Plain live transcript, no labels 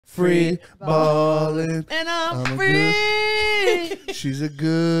free ballin'. And I'm free. She's a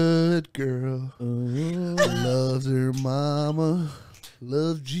good girl. Loves her mama.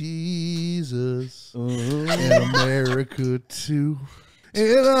 Loves Jesus. And America too.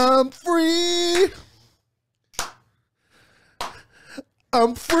 And I'm free.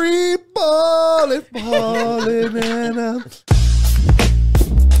 I'm free ballin', ballin', and I'm...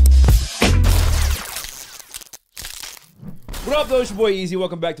 What up, though? It's your boy Easy.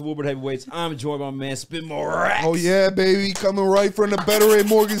 Welcome back to Woodward Heavyweights. I'm joined by my man Spin More Racks. Oh, yeah, baby. Coming right from the Better Ray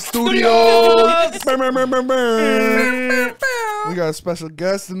Morgan Studios. We got a special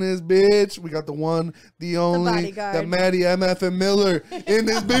guest in this bitch. We got the one, the only, the Maddy, MF, and Miller in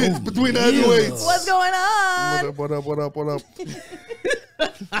this bitch between the heavyweights. What's going on? What up, what up, what up, what up?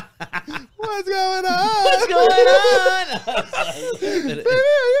 What's going on? What's going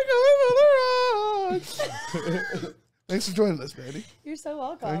on? Thanks for joining us, Maddy. You're so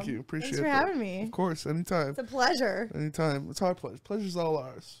welcome. Thank you. Appreciate it. Thanks for having me. Of course, anytime. It's a pleasure. Anytime. It's our pleasure. Pleasure's all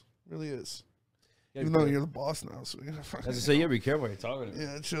ours. It really is. Even though you're the boss now, so you As I say, you gotta be careful when you're talking to me.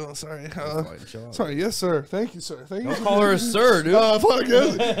 Yeah, chill. Sorry. Chill. Sorry. Yes, sir. Thank you, sir. Thank you. Don't call her a sir, dude. Fuck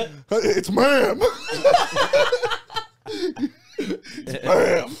it. It's ma'am. It's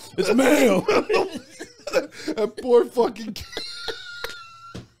ma'am. It's ma'am. That poor fucking...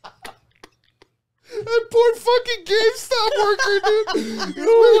 That poor fucking GameStop worker, dude. He's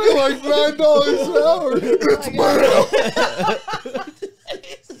making like $9 an hour. It's ma'am.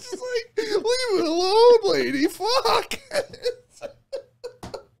 It's just like, leave it alone, lady. Fuck.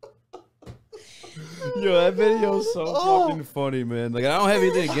 Yo, that video's so fucking funny, man. Like, I don't have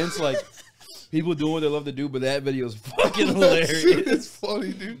anything against, like, people doing what they love to do, but that video's fucking hilarious. It's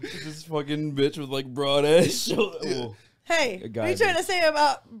funny, dude. This fucking bitch with, like, broad ass shoulders. Yeah. Hey, what are you trying to say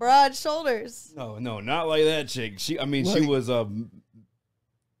about broad shoulders? No, not like that chick. She was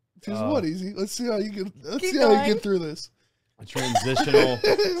She's what, Easy? Let's see how you get. Let's Keep see how you going. get through this. a transitional,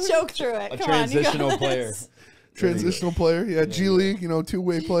 Choke through it. a Come on, you got transitional this. player. Transitional player, yeah. G League, you know,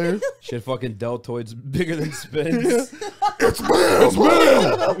 two-way player. She had fucking deltoids bigger than spins. It's ma'am.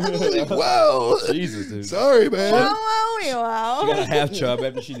 Wow. Jesus, dude. Sorry, man. Wow. She got a half chub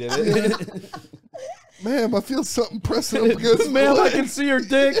after she did it. Ma'am, I feel something pressing up against my Ma'am, I leg. can see her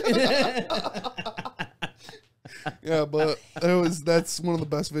dick. Yeah, but that's one of the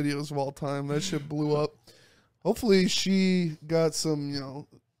best videos of all time. That shit blew up. Hopefully she got some,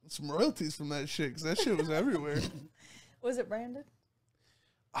 some royalties from that shit, because that shit was everywhere. Was it branded?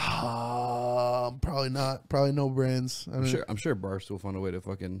 Probably not. Probably no brands. I'm sure Barstool found a way to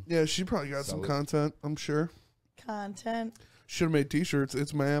fucking... Yeah, she probably got some content, I'm sure. Content. Should have made t-shirts.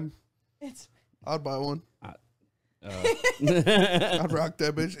 It's ma'am. I'd buy one. I'd rock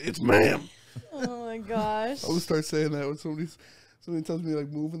that bitch. It's ma'am. Oh my gosh. I would start saying that when somebody tells me like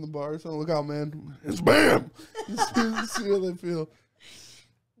move in the bar. So look out, man. It's ma'am. See how they feel.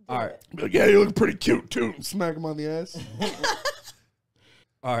 All right. Be like, yeah, you look pretty cute too. Smack him on the ass.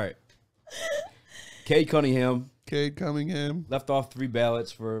 All right. Cade Cunningham left off 3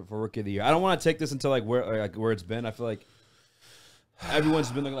 ballots for Rookie of the Year. I don't want to take this until where it's been. I feel like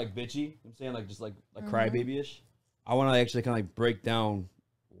everyone's been looking like bitchy. You know what I'm saying, like just like crybaby-ish. I want to actually kind of like break down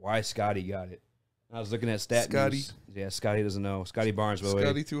why Scotty got it. And I was looking at stat news. Yeah, Scotty doesn't know. Scotty Barnes, by the way.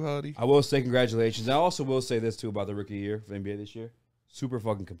 Scotty too hotty. I will say congratulations. I also will say this too about the Rookie of the Year for the NBA this year. Super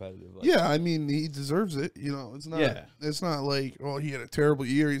fucking competitive. Like, yeah, I mean he deserves it. It's not. Yeah. It's not like he had a terrible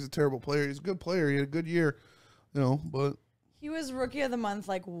year. He's a terrible player. He's a good player. He had a good year. But He was Rookie of the Month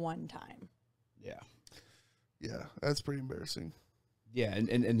like one time. Yeah. Yeah, that's pretty embarrassing. Yeah,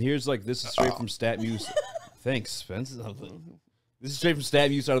 and here's like this is straight from StatMuse. Thanks, Spence. This is straight from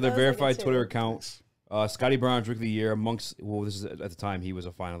StatMuse out of their verified Twitter account. Scotty Barnes, Rookie of the Year, this is at the time he was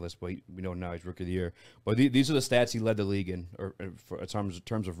a finalist, but we know now he's Rookie of the Year. But these are the stats he led the league in, or in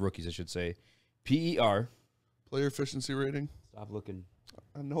terms of rookies, I should say. PER. Player efficiency rating. Stop looking.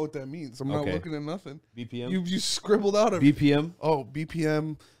 I know what that means. I'm not looking at nothing. BPM. You scribbled out of BPM. Oh,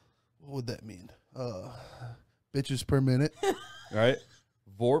 BPM. What would that mean? Bitches per minute. All right.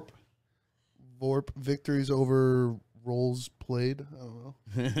 VORP. Victories over roles played. I don't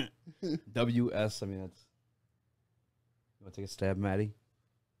know. WS. I mean, that's. You want to take a stab, Maddy?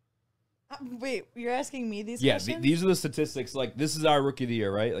 Wait, you're asking me these yeah, questions? these are the statistics. Like, this is our Rookie of the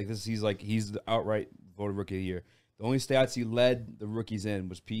Year, right? Like, he's the outright voted Rookie of the Year. The only stats he led the rookies in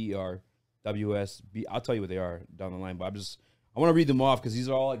was PER, WS, I'll tell you what they are down the line, but I want to read them off because these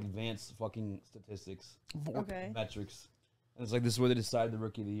are all like advanced fucking statistics, metrics. And it's like this is where they decide the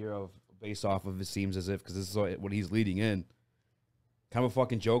Rookie of the Year based off of, it seems as if, because this is what he's leading in. Kind of a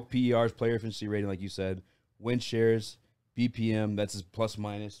fucking joke. PER's player efficiency rating, like you said, win shares, BPM, that's his plus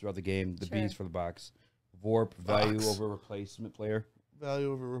minus throughout the game. The B's for the box. VORP, value over replacement player.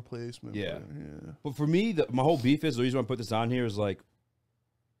 Value over replacement. Yeah. Yeah. But for me, my whole beef is, the reason why I put this on here is like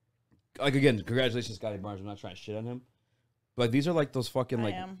again, congratulations, Scotty Barnes. I'm not trying to shit on him. But like, these are like those fucking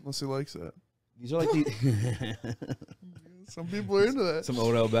like. Unless he likes that. These are like the. Some people are into that. Some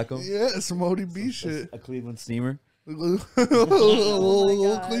Odell Beckham. Yeah, some ODB shit. A Cleveland steamer. Little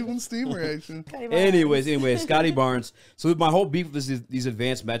Cleveland steamer action. Anyways, Scotty Barnes. So my whole beef with these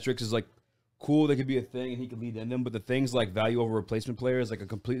advanced metrics is like cool. They could be a thing, and he could lead in them. But the things like value over replacement player is like a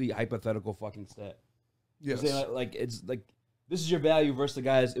completely hypothetical fucking stat. Yes. Like it's like this is your value versus the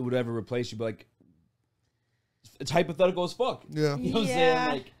guys it would ever replace you. But like it's hypothetical as fuck. Yeah. You know what I'm saying?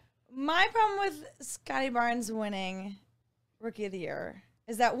 Like my problem with Scotty Barnes winning Rookie of the Year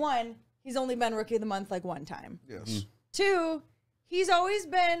is that one, he's only been Rookie of the Month like one time. Yes. Two, he's always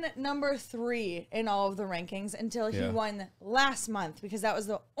been number 3 in all of the rankings until he won last month, because that was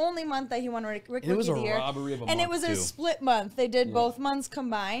the only month that he won Rookie of the Year. It was a robbery of a month, and it was too. a split month. They did both months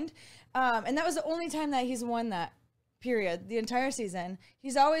combined. And that was the only time that he's won that, period, the entire season.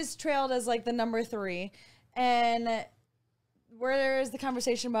 He's always trailed as like the number 3. And where is the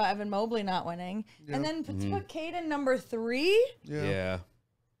conversation about Evan Mobley not winning? Yeah. And then to put Caden number 3? Yeah.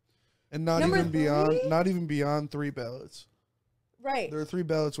 And not even beyond 3 ballots. Right. There are 3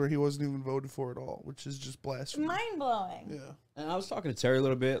 ballots where he wasn't even voted for at all, which is just blasphemy. Mind blowing. Yeah. And I was talking to Terry a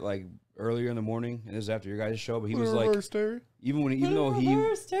little bit, like earlier in the morning, and this is after your guys' show, but he was like, Terry. even though he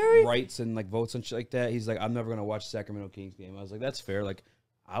Terry. writes and like votes and shit like that, he's like, I'm never gonna watch the Sacramento Kings game. I was like, that's fair. Like,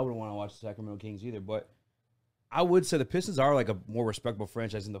 I wouldn't want to watch the Sacramento Kings either, but I would say the Pistons are like a more respectable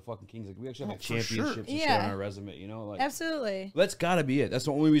franchise than the fucking Kings. Like, we actually have like championships and shit on our resume, you know? Like, absolutely. That's gotta be it. That's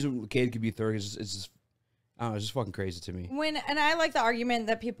the only reason Cade could be third. It's just I don't know, it's just fucking crazy to me. And I like the argument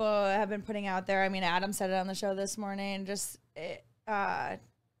that people have been putting out there. I mean, Adam said it on the show this morning. Just the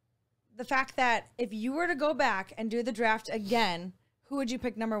fact that if you were to go back and do the draft again, who would you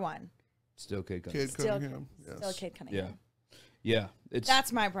pick number 1? Still Cade Cunningham. Still Cade Cunningham. Yeah.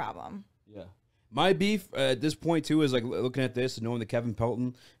 That's my problem. Yeah. My beef at this point, too, is like looking at this and knowing that Kevin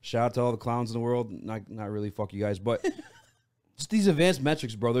Pelton, shout out to all the clowns in the world, not really fuck you guys, but just these advanced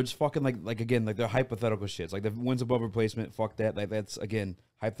metrics, bro, they're just fucking like again, like they're hypothetical shits. Like the wins above replacement, fuck that. Like that's, again,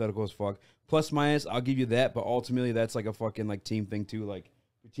 hypothetical as fuck. Plus, minus, I'll give you that, but ultimately that's like a fucking like team thing, too. Like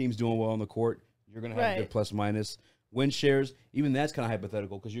your team's doing well on the court, you're going to have a good plus minus. Win shares, even that's kind of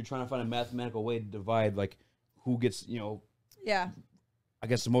hypothetical because you're trying to find a mathematical way to divide like who gets, I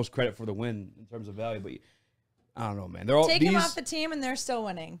guess the most credit for the win in terms of value, but I don't know, man. They're all take him off the team and they're still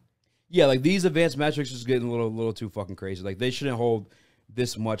winning. Yeah, like these advanced metrics is getting a little too fucking crazy. Like they shouldn't hold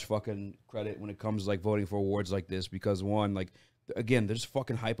this much fucking credit when it comes to like voting for awards like this because one, like again, they're just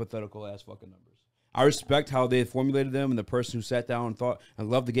fucking hypothetical ass fucking numbers. I respect how they formulated them and the person who sat down and thought and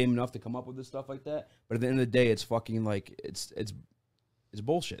loved the game enough to come up with this stuff like that. But at the end of the day, it's fucking like it's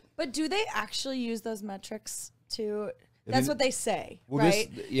bullshit. But do they actually use those metrics to? That's what they say, well, right?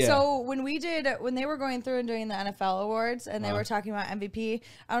 So when they were going through and doing the NFL awards and they were talking about MVP,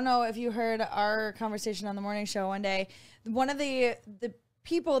 I don't know if you heard our conversation on the morning show one day. One of the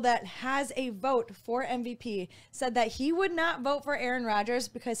people that has a vote for MVP said that he would not vote for Aaron Rodgers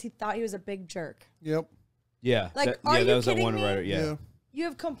because he thought he was a big jerk. Yep. Yeah. Like, that was that kidding one me? writer. Yeah. You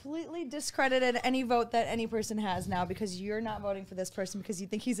have completely discredited any vote that any person has now because you're not voting for this person because you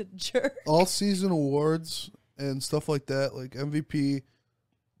think he's a jerk. All season awards and stuff like that, like MVP,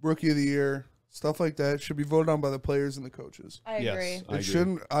 Rookie of the Year, stuff like that, should be voted on by the players and the coaches. I agree. Yes, I agree.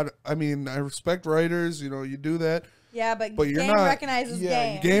 Shouldn't. I mean, I respect writers. You do that. Yeah, but you're game not, recognizes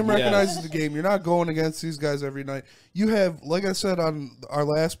game. Game recognizes the game. You're not going against these guys every night. You have, like I said on our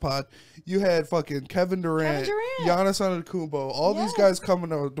last pod, you had fucking Kevin Durant, Giannis Antetokounmpo, all these guys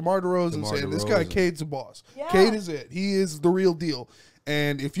coming out, DeMar DeRozan saying, this guy Cade's the boss. Yeah. Cade is it. He is the real deal.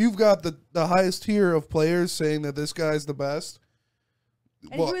 And if you've got the highest tier of players saying that this guy's the best,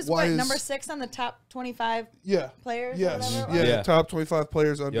 and he was number 6 on the top 25 players? Yes. Or whatever Yeah, top 25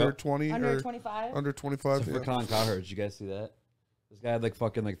 players under 20. Under 25? Under 25. So for Colin Cowherd, did you guys see that? This guy had like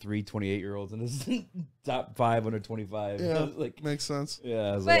fucking like 3 28-year-olds in his top 5 under 25. Yeah, like, makes sense.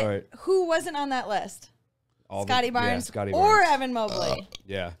 Yeah, I was like, all right. Who wasn't on that list? Scotty Barnes Scotty or Barnes. Evan Mobley.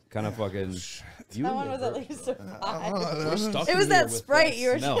 Kind of fucking. That one was at least a 5. It was that Sprite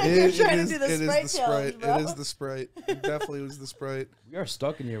you were trying to do the Sprite challenge, bro. It is the Sprite. It definitely was the Sprite. We are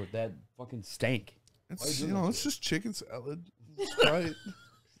stuck in here with that fucking stank. It's it's just chicken salad. Sprite.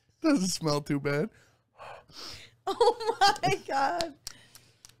 Doesn't smell too bad. Oh my god.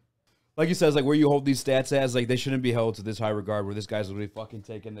 like you said, it's like where you hold these stats as, like they shouldn't be held to this high regard. Where this guy's literally fucking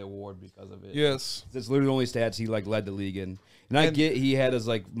taking the award because of it. Yes, it's literally the only stats he like led the league in. And I get he had his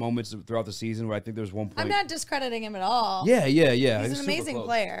like moments throughout the season where I think there was one point. I'm not discrediting him at all. Yeah. He's an amazing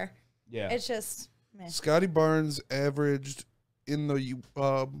player. Yeah, it's just Scotty Barnes averaged in the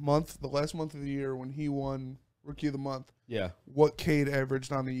the last month of the year when he won Rookie of the Month. Yeah, what Cade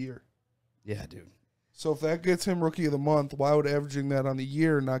averaged on the year. Yeah, dude. So if that gets him Rookie of the Month, why would averaging that on the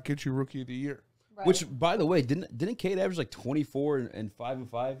year not get you Rookie of the Year? Right. Which, by the way, didn't Cade average like 24 and 5 and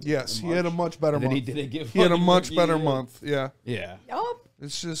 5? Yes, he had a much better month. He had a much better month. Yeah. Yeah. Yup.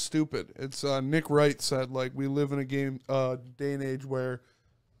 It's just stupid. It's Nick Wright said, like, we live in a day and age where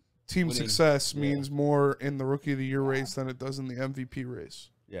team success means more in the Rookie of the Year race than it does in the MVP race.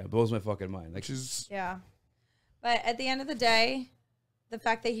 Yeah, it blows my fucking mind. Like, which is but at the end of the day, the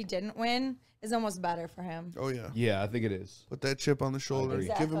fact that he didn't win is almost better for him. Oh yeah. Yeah, I think it is. Put that chip on the shoulder.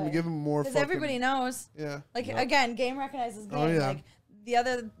 Exactly. Give him more. Because everybody knows. Yeah. Like again, game recognizes game. Oh, yeah. Like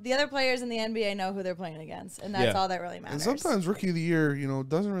the other players in the NBA know who they're playing against, and that's all that really matters. And sometimes Rookie of the Year,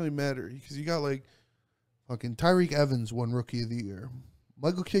 doesn't really matter because you got like fucking Tyreek Evans won Rookie of the Year,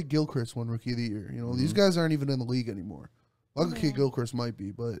 Michael Kidd-Gilchrist won Rookie of the Year. These guys aren't even in the league anymore. Michael Kidd-Gilchrist might be,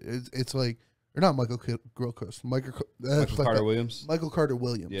 but it's like. Or not Michael Kidd-Gilchrist. Michael Carter-Williams. Michael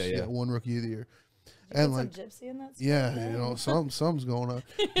Carter-Williams. Yeah. Won Rookie of the Year. And like some gypsy in that story? Yeah, something's going on.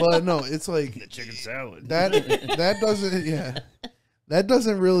 But no, it's like the chicken salad. That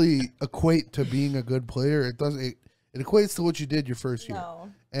doesn't really equate to being a good player. It doesn't. It equates to what you did your first year. No.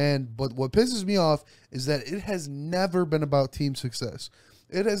 But what pisses me off is that it has never been about team success.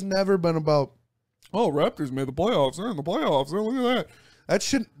 It has never been about, Raptors made the playoffs. They're in the playoffs. Look at that.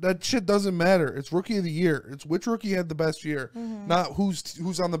 That shit doesn't matter. It's Rookie of the Year. It's which rookie had the best year, not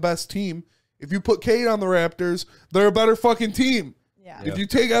who's on the best team. If you put Cade on the Raptors, they're a better fucking team. Yeah. If you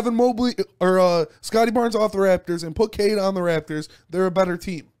take Evan Mobley or Scotty Barnes off the Raptors and put Cade on the Raptors, they're a better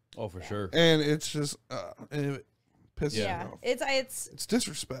team. Oh, for sure. And it's just it pisses me off. It's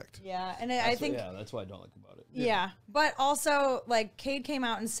disrespect. Yeah, and I think that's what I don't like about it. Yeah, but also like Cade came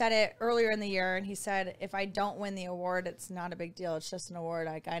out and said it earlier in the year, and he said, "If I don't win the award, it's not a big deal. It's just an award.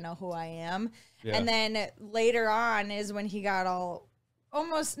 Like I know who I am." Yeah. And then later on is when he got all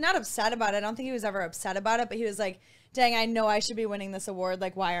almost not upset about it. I don't think he was ever upset about it, but he was like, "Dang, I know I should be winning this award.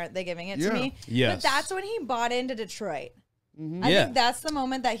 Like, why aren't they giving it to me?" Yes. But that's when he bought into Detroit. I think that's the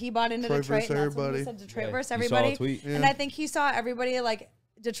moment that he bought into Detroit. And that's when he said Detroit versus everybody. And I think he saw everybody like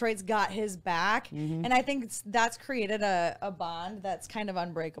Detroit's got his back. And I think that's created a bond that's kind of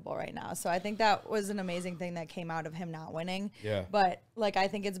unbreakable right now. So I think that was an amazing thing that came out of him not winning. Yeah. But like, I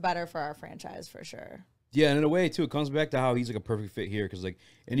think it's better for our franchise for sure. Yeah, and in a way, too, it comes back to how he's like a perfect fit here. Because, like,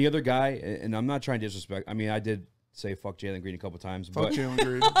 any other guy, and I'm not trying to disrespect, I mean, I did say fuck Jalen Green a couple times. Fuck Jalen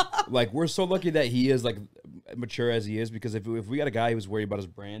Green. Like, we're so lucky that he is, like, mature as he is. Because if we got a guy who was worried about his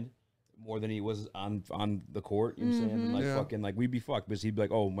brand more than he was on the court, you know what I'm saying? And, like, fucking, like, we'd be fucked. Because he'd be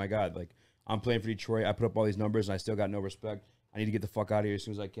like, oh, my God, like, I'm playing for Detroit. I put up all these numbers, and I still got no respect. I need to get the fuck out of here as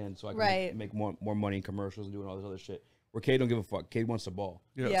soon as I can so I can make more money in commercials and doing all this other shit. Where Cade don't give a fuck. Cade wants the ball.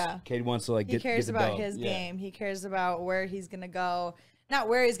 Yes. Yeah. Cade wants to, like, he cares about his game. He cares about where he's going to go. Not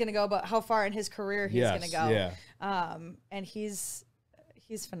where he's going to go, but how far in his career he's going to go. Yeah. And he's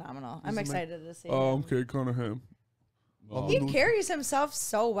phenomenal. I'm excited to see him. I'm Cade Cunningham. He carries himself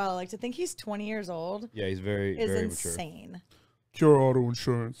so well. Like, to think he's 20 years old. Yeah, he's very insane. Mature. Cure Auto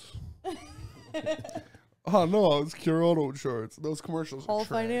Insurance. Oh, no, it's Cure Auto Insurance. Those commercials are trash.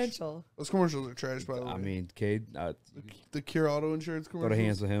 Financial. Those commercials are trash, by the way. I mean, Cade, the Cure Auto Insurance commercials. go to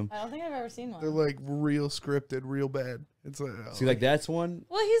hands with him. I don't think I've ever seen one. They're like real scripted, real bad. It's like, See, like, that's one.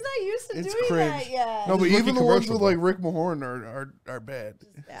 Well, he's not used to doing cringe. that yet. No, but It's even the rookie ones commercial, with like Rick Mahorn are bad.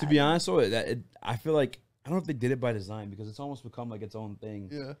 To be honest, though, I feel like, I don't know if they did it by design because it's almost become like its own thing.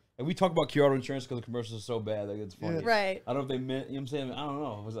 Yeah. Like, we talk about Cure Auto Insurance because the commercials are so bad. Like, it's funny. Yeah. Right. I don't know if they meant, you know what I'm saying? I don't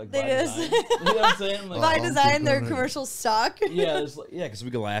know. It was like They by just- design. You know what I'm saying? Like, By Oh, design, their good. commercials suck. yeah, it's like, because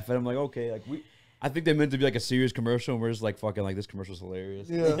we could laugh at them. Like, okay, like, I think they meant to be like a serious commercial, and we're just like, fucking, like, this commercial's hilarious.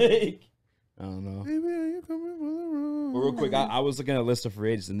 Yeah. Like, I don't know. Baby, are you coming for the road? But real quick, I was looking at a list of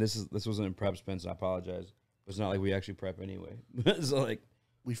free agents, and this wasn't in prep, Spence. I apologize. It's not like we actually prep anyway. So, like,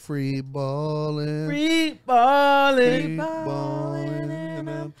 We free ballin'. free balling. Free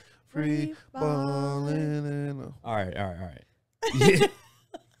ballin'. Free ballin'. All right. Yeah.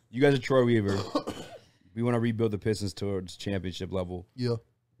 You guys are Troy Weaver. We want to rebuild the Pistons towards championship level. Yeah.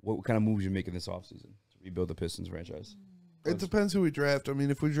 What kind of moves you making this offseason to rebuild the Pistons franchise? It depends who we draft. I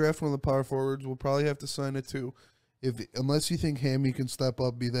mean, if we draft one of the power forwards, we'll probably have to sign it too. Unless you think Hammy can step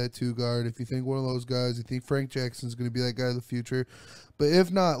up, be that 2 guard. If you think one of those guys, you think Frank Jackson's going to be that guy of the future. But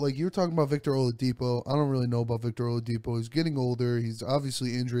if not, like you were talking about Victor Oladipo, I don't really know about Victor Oladipo. He's getting older. He's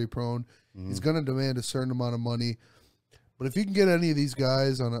obviously injury prone. He's going to demand a certain amount of money. But if you can get any of these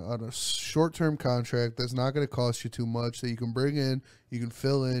guys on a short-term contract that's not going to cost you too much, that you can bring in, you can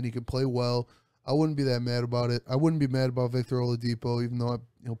fill in, you can play well, I wouldn't be that mad about it. I wouldn't be mad about Victor Oladipo, even though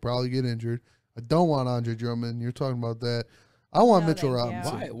he'll probably get injured. I don't want Andre Drummond. You're talking about that. I want Mitchell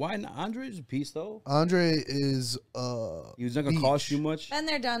Robinson. Why not? Andre's a piece, though. Andre is he was not going to cost you much. Been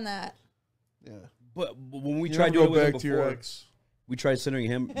there, done that. Yeah. But when we tried doing it with him to your before, ex. we tried centering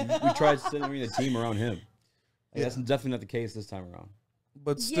him. We tried centering the team around him. Like, that's definitely not the case this time around.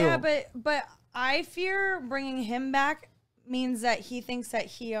 But still. Yeah, but I fear bringing him back means that he thinks that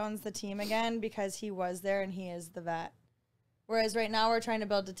he owns the team again because he was there and he is the vet. Whereas right now we're trying to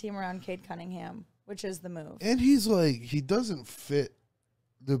build a team around Cade Cunningham, which is the move. And he's like, he doesn't fit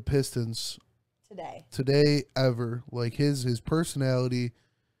the Pistons today ever. Like his personality,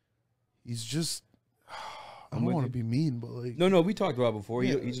 he's just, I don't want to be mean, but like. No, we talked about it before.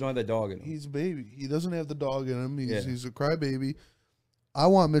 Yeah, he just don't have that dog in him. He's a baby. He doesn't have the dog in him. He's a crybaby. I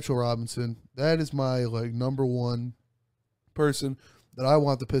want Mitchell Robinson. That is my like number one person that I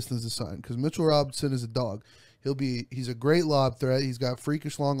want the Pistons to sign because Mitchell Robinson is a dog. He's a great lob threat. He's got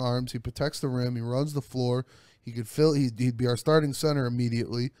freakish long arms. He protects the rim. He runs the floor. He'd be our starting center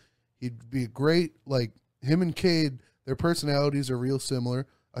immediately. He'd be a great, like, him and Cade, their personalities are real similar.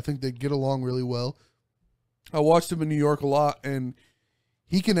 I think they'd get along really well. I watched him in New York a lot, and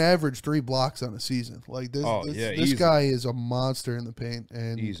he can average 3 blocks on a season. Like, this guy is a monster in the paint.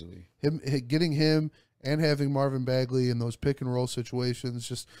 And easily. Getting him and having Marvin Bagley in those pick and roll situations,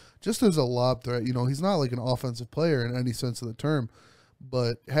 just as a lob threat. You know, he's not like an offensive player in any sense of the term,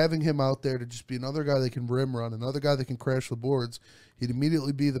 but having him out there to just be another guy that can rim run, another guy that can crash the boards, he'd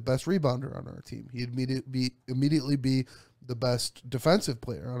immediately be the best rebounder on our team. He'd immediately be the best defensive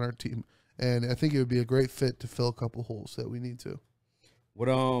player on our team, and I think it would be a great fit to fill a couple holes that we need to. What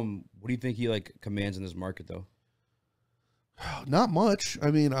do you think he like commands in this market though? Not much.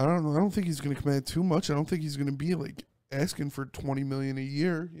 I mean, I don't think he's going to command too much. I don't think he's going to be like asking for $20 million a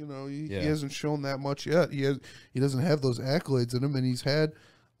year. You know, he hasn't shown that much yet. He doesn't have those accolades in him, and he's had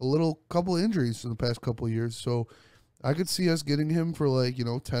a couple of injuries in the past couple of years. So I could see us getting him for like, you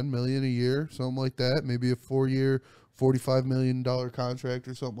know, $10 million a year, something like that. Maybe a 4-year, $45 million contract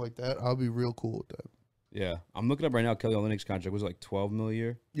or something like that. I'll be real cool with that. Yeah, I'm looking up right now. Kelly Olynyk's contract was like $12 million a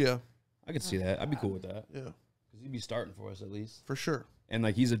year. Yeah, I could see that. I'd be cool with that. Yeah. He'd be starting for us at least. For sure. And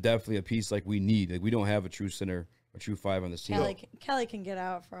like he's definitely a piece like we need. Like we don't have a true center, a true 5 on this team. Kelly can get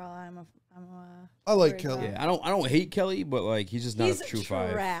out for all I like Kelly. Yeah, I don't hate Kelly, but like he's just not a true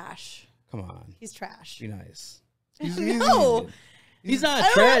 5. Trash. Come on. He's trash. Be nice. He's not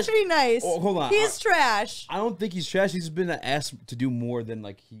I trash. don't have to be nice. Oh, hold on. He's trash. I don't think he's trash. He's been asked to do more than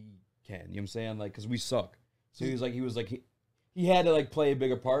like he can. You know what I'm saying? Like because we suck. So he had to like play a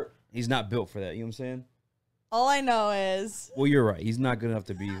bigger part. He's not built for that. You know what I'm saying? All I know is... Well, you're right. He's not good enough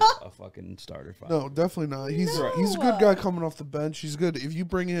to be a fucking starter. 5. No, definitely not. He's a good guy coming off the bench. He's good. If you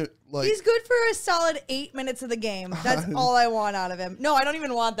bring it, like... He's good for a solid 8 minutes of the game. That's all I want out of him. No, I don't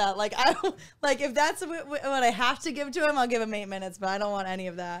even want that. Like, if that's what I have to give to him, I'll give him 8 minutes, but I don't want any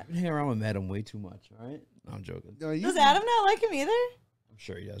of that. I've been hanging around with Adam way too much, all right? No, I'm joking. No, does Adam not like him either? I'm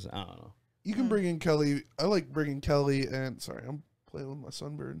sure he does. I don't know. You can bring in Kelly. I like bringing Kelly and... Sorry, I'm playing with my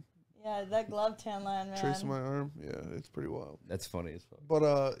sunburn. Yeah, that glove tan line, man. Tracing my arm. Yeah, it's pretty wild. That's funny as fuck.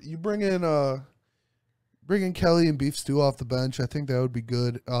 But you bring in Kelly and beef stew off the bench. I think that would be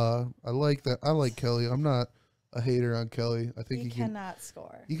good. I like that. I like Kelly. I'm not a hater on Kelly. I think he cannot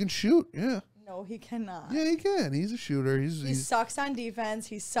score. He can shoot. Yeah. No, he cannot. Yeah, he can. He's a shooter. He sucks on defense.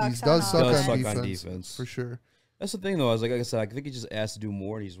 He sucks on defense for sure. That's the thing, though. Like I said, I think he just asked to do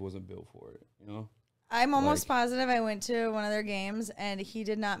more, and he just wasn't built for it. You know. I'm almost positive I went to one of their games and he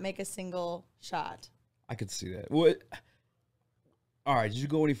did not make a single shot. I could see that. What? All right. Did you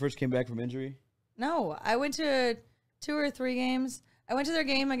go when he first came back from injury? No, I went to 2 or 3 games. I went to their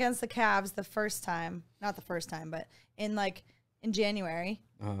game against the Cavs the first time. Not the first time, but in January.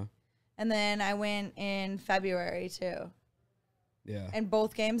 Uh-huh. And then I went in February too. Yeah. And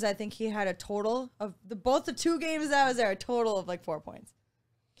both games, I think he had a total of both the 2 games that I was there, a total of like 4 points.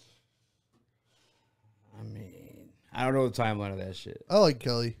 I mean, I don't know the timeline of that shit. I like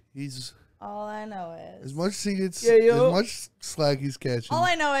Kelly. He's all I know is as much as he gets, as much slack he's catching. All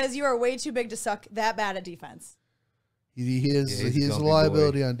I know is you are way too big to suck that bad at defense. He is a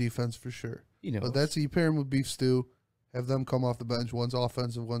liability on defense for sure. You know, but you pair him with beef stew, have them come off the bench. One's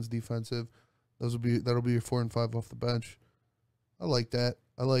offensive, one's defensive. That'll be your 4 and 5 off the bench. I like that.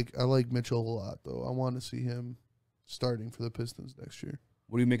 I like Mitchell a lot though. I want to see him starting for the Pistons next year.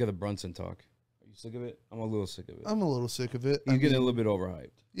 What do you make of the Brunson talk? Are you sick of it? I'm a little sick of it. I'm a little sick of it. He's getting a little bit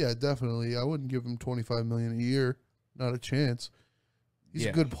overhyped. Yeah, definitely. I wouldn't give him $25 million a year. Not a chance. He's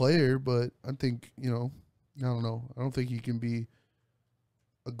a good player, but I think, I don't know. I don't think he can be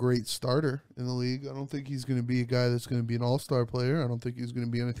a great starter in the league. I don't think he's going to be a guy that's going to be an all-star player. I don't think he's going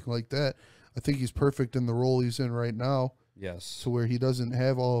to be anything like that. I think he's perfect in the role he's in right now. Yes. To where he doesn't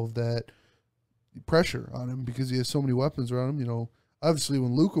have all of that pressure on him because he has so many weapons around him. Obviously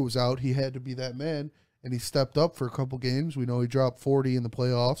when Luka was out, he had to be that man, and he stepped up for a couple games. We know he dropped 40 in the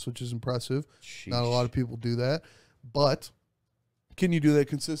playoffs, which is impressive. Sheesh. Not a lot of people do that. But can you do that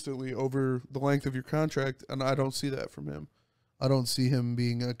consistently over the length of your contract? And I don't see that from him. I don't see him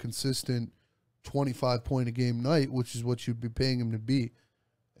being a consistent 25-point-a-game night, which is what you'd be paying him to be.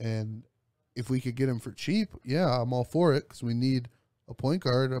 And if we could get him for cheap, yeah, I'm all for it because we need a point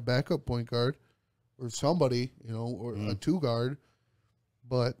guard, a backup point guard, or somebody, or a 2-guard.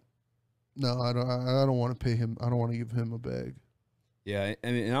 But no, I don't want to pay him. I don't want to give him a bag. Yeah,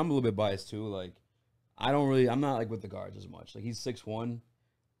 I mean, and I'm a little bit biased too. Like, I'm not like with the guards as much. Like, he's 6'1".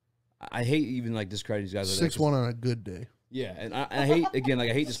 I hate even like discrediting these guys. Like 6'1" on a good day. Yeah, and I hate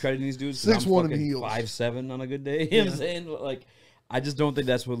I hate discrediting these dudes. 6'1" in heels. 5'7" on a good day. You know what I'm saying? Like, I just don't think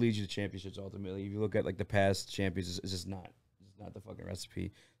that's what leads you to championships ultimately. If you look at like the past champions, it's just not the fucking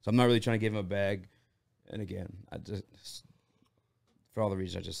recipe. So I'm not really trying to give him a bag. And again, I just for all the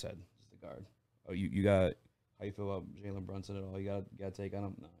reasons I just said, just the guard. Oh, you got how you feel about Jalen Brunson at all? You got to take on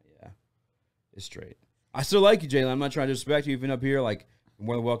him? No, yeah, it's straight. I still like you, Jalen. I'm not trying to disrespect you. You've been up here. Like, you're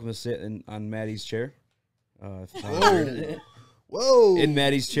more than welcome to sit on Maddy's chair. Whoa! In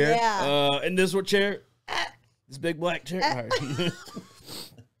Maddy's chair. Yeah. In this one chair. This big black chair. All right.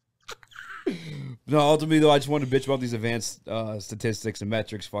 No, ultimately though, I just wanted to bitch about these advanced statistics and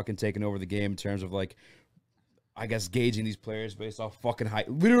metrics fucking taking over the game in terms of like, I guess, gauging these players based off fucking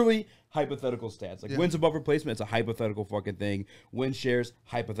literally hypothetical stats. Like wins above replacement, it's a hypothetical fucking thing. Win shares,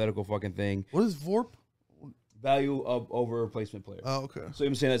 hypothetical fucking thing. What is VORP? Value of over replacement player. Oh, okay. So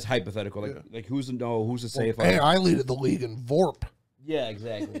I'm saying that's hypothetical. Like who's to know? Who's to say if hey, I lead the league in VORP. Yeah,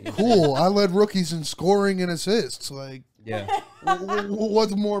 exactly. Cool. I led rookies in scoring and assists. Like, yeah.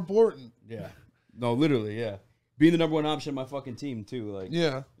 What's more important? Yeah. No, literally, yeah. Being the number one option in my fucking team too. Like,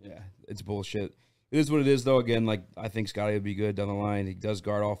 yeah, it's bullshit. It is what it is, though. Again, like, I think Scotty will be good down the line. He does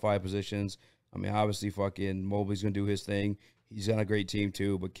guard all 5 positions. I mean, obviously, fucking Mobley's going to do his thing. He's on a great team,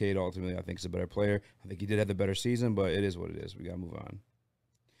 too. But Cade, ultimately, I think, is a better player. I think he did have the better season, but it is what it is. We got to move on.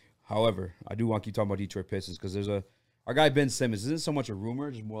 However, I do want to keep talking about Detroit Pistons because there's our guy Ben Simmons isn't so much a rumor,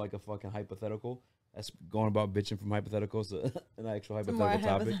 just more like a fucking hypothetical. That's going about bitching from hypotheticals to an actual hypothetical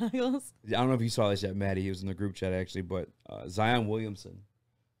topic. I don't know if you saw this yet, Maddy. He was in the group chat, actually. But Zion Williamson,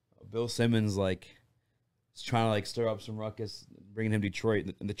 Bill Simmons, like, is trying to, like, stir up some ruckus, bringing him to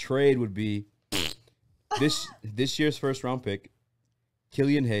Detroit. And the trade would be this year's first-round pick,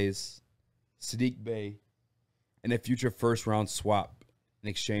 Killian Hayes, Sadiq Bey, and a future first-round swap in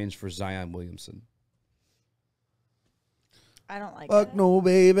exchange for Zion Williamson. I don't like Fuck it. no,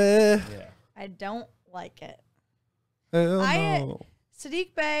 baby. Yeah. I don't like it. Hell no.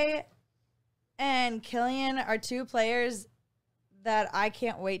 Sadiq Bey and Killian are 2 players that I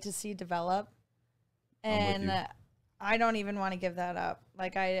can't wait to see develop. And I don't even want to give that up.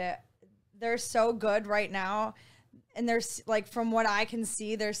 Like, they're so good right now. And there's, like, from what I can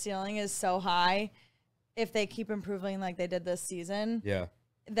see, their ceiling is so high if they keep improving like they did this season. Yeah.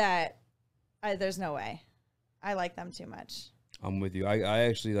 That there's no way. I like them too much. I'm with you. I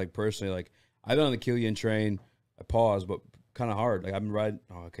actually, like, personally, like, I've been on the Killian train. I paused, but kind of hard. Like, I've been riding.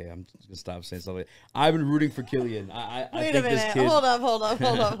 Oh, okay. I'm just going to stop saying stuff like that. I've been rooting for Killian. Wait a minute. This kid, hold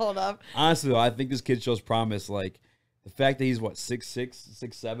up. Honestly, though, I think this kid shows promise. Like, the fact that he's, 6'6",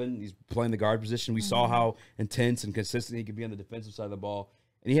 6'7", he's playing the guard position. We saw how intense and consistent he could be on the defensive side of the ball.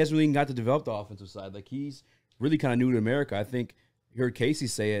 And he hasn't really got to develop the offensive side. Like, he's really kind of new to America. I think you heard Casey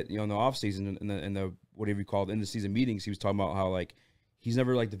say it, in the offseason, in the whatever you call it, in the season meetings. He was talking about how, like, he's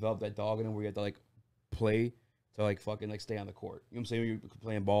never, like, developed that dog in him where you have to, like, play to, like, fucking, like, stay on the court. You know what I'm saying? When you're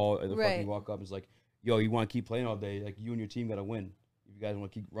playing ball and the fucking walk up, it's like, yo, you want to keep playing all day. Like, you and your team got to win. If you guys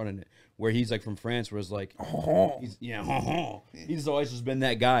want to keep running it. Where he's, like, from France, where it's like, he's always just been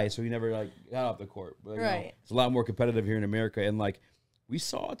that guy, so he never, like, got off the court. But, it's a lot more competitive here in America. And, like, we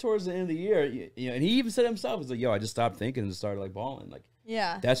saw towards the end of the year, and he even said himself, he's like, yo, I just stopped thinking and started, like, balling. Like,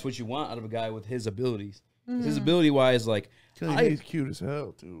 that's what you want out of a guy with his abilities. His ability-wise, like, He's cute as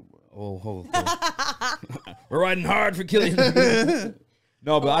hell, too. Bro. Oh, hold on. We're riding hard for Killian.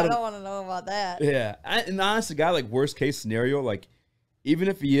 No, but I don't want to know about that. Yeah, and honestly, guy, like worst case scenario, like even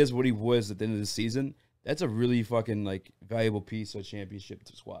if he is what he was at the end of the season, that's a really fucking like valuable piece of a championship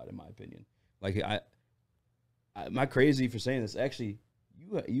squad, in my opinion. Like am I crazy for saying this? Actually,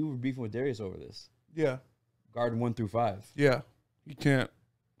 you were beefing with Darius over this. Yeah. Guard 1 through 5. Yeah. You can't.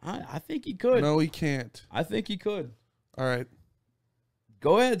 I think he could. No, he can't. I think he could. All right.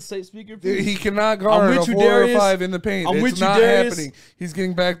 Go ahead, speak your Dude, piece. he cannot guard a 4 or 5 in the paint. It's not happening. He's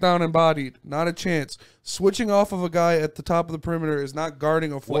getting back down and bodied. Not a chance. Switching off of a guy at the top of the perimeter is not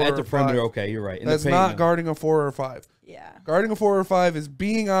guarding a 4 or 5. At the perimeter, okay, you're right. That's not guarding a 4 or 5. Yeah. Guarding a 4 or 5 is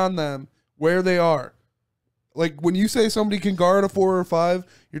being on them where they are. Like, when you say somebody can guard a 4 or 5,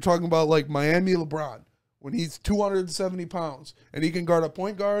 you're talking about, like, Miami LeBron. When he's 270 pounds, and he can guard a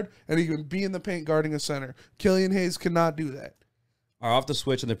point guard, and he can be in the paint guarding a center. Killian Hayes cannot do that. All right, off the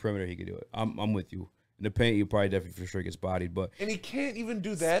switch in the perimeter, he could do it. I'm with you. In the paint, he probably definitely for sure gets bodied, but and he can't even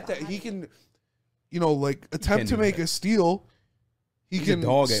do that. That he can, like attempt to make a steal. He's can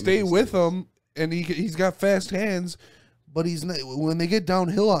stay with him, and he's got fast hands. But he's not, when they get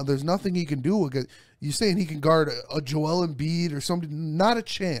downhill on, there's nothing he can do. You saying he can guard a Joel Embiid or something? Not a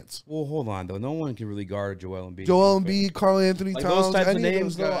chance. Well, hold on though. No one can really guard Joel Embiid. Joel Embiid, Karl Anthony like Towns, those types any of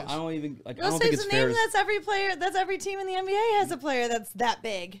names. of those guys. I don't even like. Those I don't think it's fair. That's every player. That's every team in the NBA has a player that's that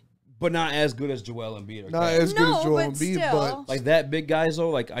big. But not as good as Joel Embiid. Not as good as Joel Embiid, but like that big guys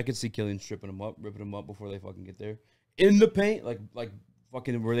though. Like I could see Killian stripping them up, ripping them up before they fucking get there in the paint. Like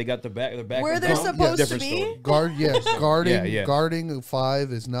fucking where they got their back where they're supposed to be. Guarding a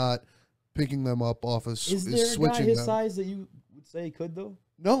 5 is not picking them up off of is there switching a guy his them. size that you would say he could though?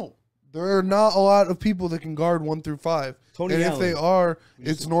 No, there are not a lot of people that can guard 1 through 5. Tony and Allen. If they are,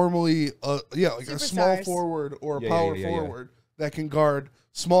 it's normally like a small Superstars. forward or a power forward that can guard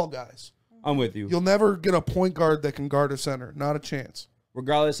small guys. I'm with you. You'll never get a point guard that can guard a center. Not a chance.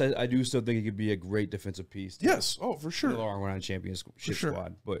 Regardless, I do still think he could be a great defensive piece. Yes, for sure. The long run championship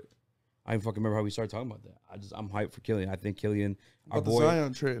squad, but I fucking remember how we started talking about that. I'm hyped for Killian. I think Killian, our boy, the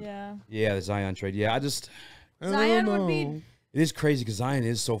Zion trade. Yeah, the Zion trade. Yeah, Zion would be. It is crazy because Zion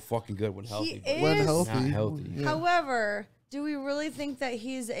is so fucking good when healthy. When healthy, not healthy. Yeah. However, do we really think that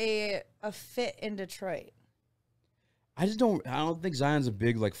he's a fit in Detroit? I don't think Zion's a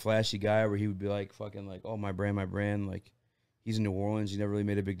big like flashy guy where he would be like fucking like, oh, my brand. Like he's in New Orleans. He never really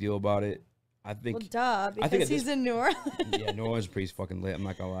made a big deal about it. I think. Well, because he's in New Orleans. Yeah, New Orleans is pretty fucking lit. I'm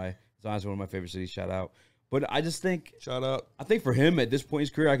not gonna lie. Zion's one of my favorite cities. Shout out. But I just think. Shout out. I think for him at this point in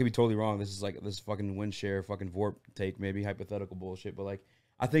his career, I could be totally wrong. This is like this fucking win share, fucking Vorp take, maybe hypothetical bullshit. But like,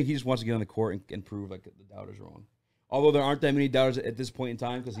 I think he just wants to get on the court and prove like the doubters wrong. Although there aren't that many doubters at this point in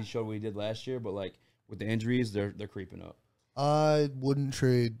time because he showed what he did last year. But like with the injuries, they're creeping up. I wouldn't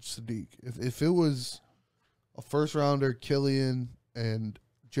trade Sadiq if it was a first rounder, Killian and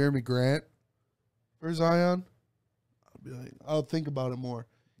Jeremy Grant for Zion. I'd be like, I'll think about it more.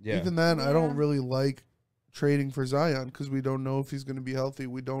 Yeah. Even then, I don't really like trading for Zion because we don't know if he's going to be healthy.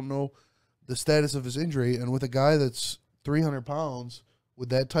 We don't know the status of his injury, and with a guy that's 300 pounds with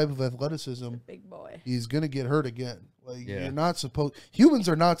that type of athleticism, big boy, he's going to get hurt again. Like you're not supposed. Humans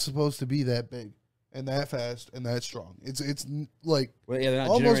are not supposed to be that big and that fast and that strong. It's like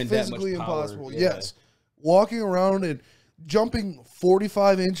almost physically impossible. Yes, walking around and jumping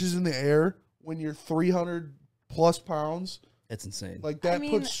 45 inches in the air when you're 300 plus pounds. That's insane. Like that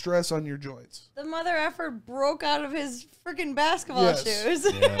puts stress on your joints. The mother effer broke out of his freaking basketball shoes.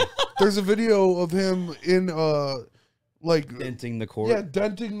 Yeah. There's a video of him in like denting the court. Yeah,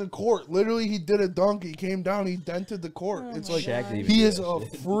 denting the court. Literally, he did a dunk. He came down. He dented the court. It's like he is a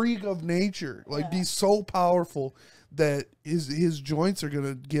freak of nature. Like he's so powerful that his joints are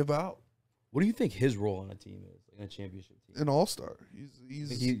gonna give out. What do you think his role on a team is, like in a championship team? An all-star.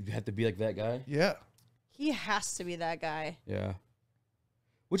 He had to be like that guy. Yeah, he has to be that guy. Yeah.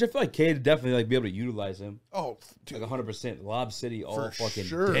 Which I feel like Cade would definitely like be able to utilize him. Oh, dude. Like 100%. Lob City all For fucking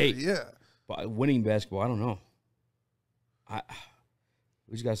sure, day. yeah. But winning basketball, I don't know.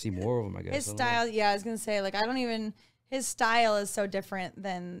 We just got to see more of him, I guess. His style, I was going to say, like, his style is so different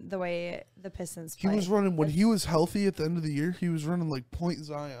than the way the Pistons play. He was running, when he was healthy at the end of the year, he was running like point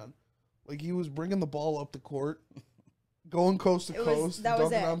Zion. Like he was bringing the ball up the court, going coast to coast,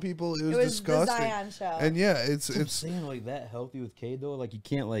 dunking on people. It was disgusting. The Zion show. And yeah, it's saying like that healthy with Cade though. Like you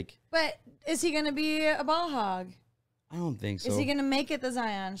can't like. But is he going to be a ball hog? I don't think so. Is he going to make it the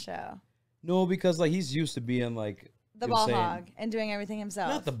Zion show? No, because like he's used to being like the ball hog and doing everything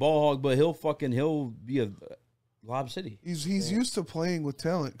himself. Not the ball hog, but he'll be Lob City. He's used to playing with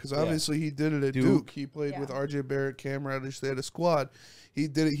talent because obviously he did it at Duke. He played with RJ Barrett, Cam Reddish. They had a squad. He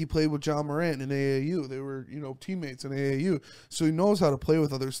did it. He played with John Morant in AAU. They were, teammates in AAU. So he knows how to play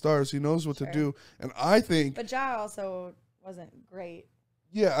with other stars. He knows what to do. And I think, but Ja also wasn't great.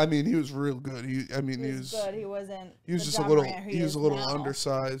 Yeah, I mean, he was real good. He was good. He wasn't. He was just a little. He was a little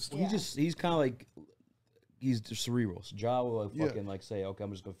undersized. Yeah. He's kind of like. He's cerebral. So Ja will fucking say, okay,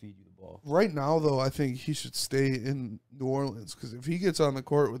 I'm just gonna feed you the ball. Right now, though, I think he should stay in New Orleans because if he gets on the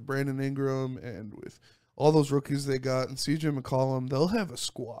court with Brandon Ingram and with all those rookies they got and CJ McCollum, they'll have a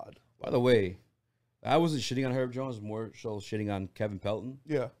squad. By the way, I wasn't shitting on Herb Jones, more so shitting on Kevin Pelton.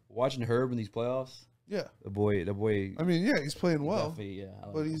 Yeah, watching Herb in these playoffs. Yeah, the boy. I mean, yeah, he's playing well.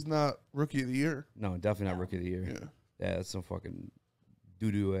 But he's not rookie of the year. No, definitely not rookie of the year. Yeah, that's some fucking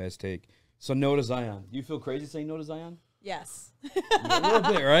doo doo ass take. So no to Zion. Do you feel crazy saying no to Zion? Yes. A little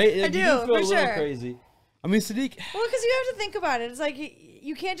bit, right? I do, you feel for a little sure. crazy. I mean, Sadiq. Well, because you have to think about it. It's like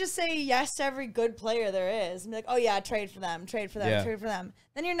you can't just say yes to every good player there is. And be like, oh, yeah, trade for them, trade for them, trade for them.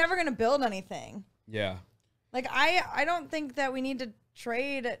 Then you're never going to build anything. Yeah. Like, I don't think that we need to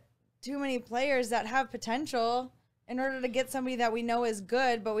trade too many players that have potential in order to get somebody that we know is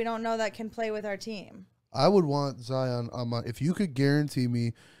good, but we don't know that can play with our team. I would want Zion on my. If you could guarantee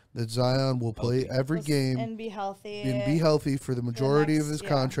me that Zion will play every game and be healthy for the majority of his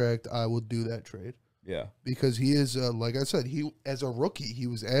contract, I will do that trade. Yeah, because he is like I said, he as a rookie he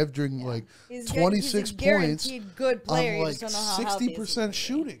was averaging like 26 points, good player, on like 60%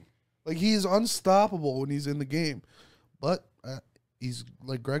 shooting. Like he's unstoppable when he's in the game, but he's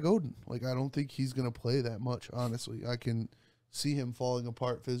like Greg Oden. Like I don't think he's gonna play that much. Honestly, I can see him falling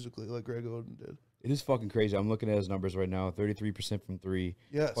apart physically like Greg Oden did. It is fucking crazy. I'm looking at his numbers right now. 33% from three.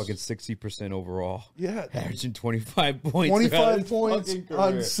 Yes. Fucking 60% overall. Yeah. Averaging 25 points. 25 points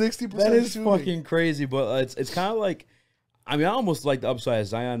on 60% That is shooting. fucking crazy. But it's kind of like, I mean, I almost like the upside of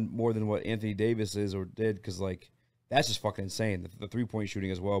Zion more than what Anthony Davis is or did because, like, that's just fucking insane. The three-point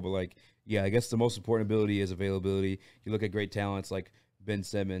shooting as well. But, like, yeah, I guess the most important ability is availability. You look at great talents like Ben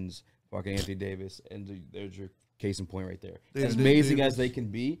Simmons, fucking Anthony Davis, and there's your case in point right there. As amazing as they can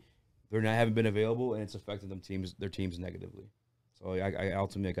be, haven't been available, and it's affected their teams negatively. So I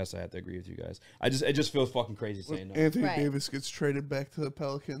ultimately, I guess I have to agree with you guys. It just feels fucking crazy saying no. Anthony Davis gets traded back to the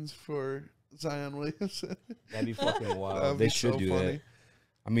Pelicans for Zion Williamson. That'd be fucking wild. They should do that.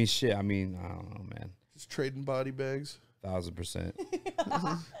 I mean, shit. I mean, I don't know, man. Just trading body bags. 1000%.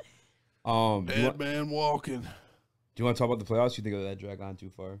 Dead man walking. Do you want to talk about the playoffs? You think that drag on too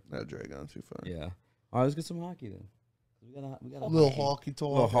far? That drag on too far. Yeah. All right, let's get some hockey then. We got a little hockey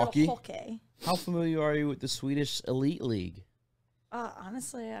talk. Little hockey. Okay. How familiar are you with the Swedish Elite League?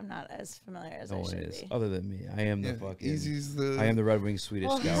 Honestly, I'm not as familiar as I should be. Other than me, I am the fucking. I am the Red Wings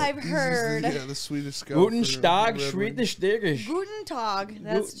Swedish scout. I've heard. The Swedish scout. Guten Tag, Swedish Dirgish. Guten Tag.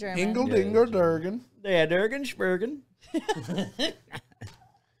 That's German. Hingle Dinger Durgan. Yeah, Durgan Spurgen.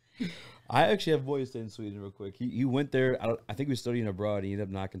 I actually have voiced in Sweden real quick. He went there. I think he was studying abroad. He ended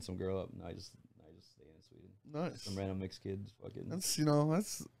up knocking some girl up. And I just stay in Sweden. Nice. Some random mixed kids. Fucking. That's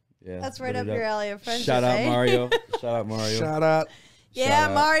That's right up your alley of friendship. Shout out Mario. Shout out Mario. Shout out.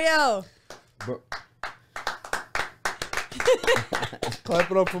 Yeah, Mario.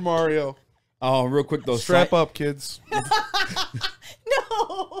 Clap it up for Mario. Oh, real quick though. Strap up, kids. No,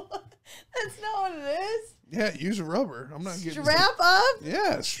 that's not what it is. Yeah, use a rubber. I'm not getting strap up.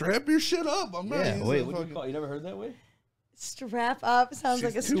 Yeah, strap your shit up. I'm not. Yeah, wait, what do you call it? You never heard that way? Strap up sounds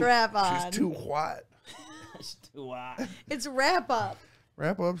like a strap on. She's too white. It's too white. It's wrap up.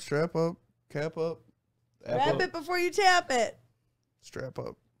 Wrap up, strap up, cap up. Wrap it before you tap it. Strap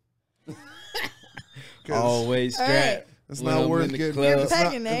up. Always strap. Right. It's not worth getting.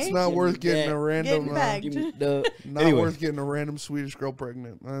 It's not worth getting a random. Not worth getting a random Swedish girl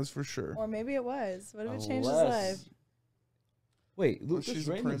pregnant. That's for sure. Or maybe it was. What if it changed his life? Wait, Lucas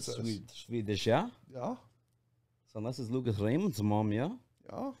Raymond's Swedish, yeah? Yeah. So unless it's Lucas Raymond's mom, yeah?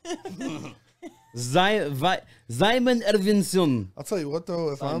 Yeah. Simon Edvinsson. I'll tell you what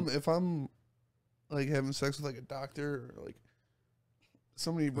though, if I'm like having sex with like a doctor or like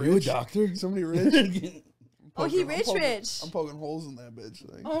somebody rich. You a doctor? Somebody rich. He rich. I'm poking holes in that bitch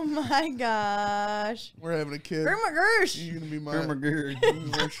thing. Oh my gosh. We're having a kid. You're gonna be my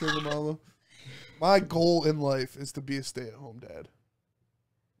sugar mama. My goal in life is to be a stay-at-home dad.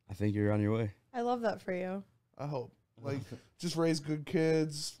 I think you're on your way. I love that for you. I hope. Like, just raise good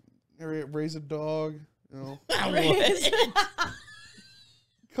kids. Raise a dog. You know.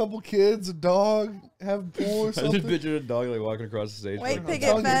 Couple kids, a dog, have a pool or something. I just pictured a dog like walking across the stage. White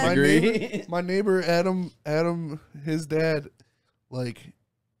picket fence. My neighbor Adam, his dad, like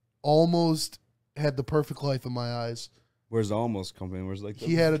almost had the perfect life in my eyes. Where's the almost coming? Where's like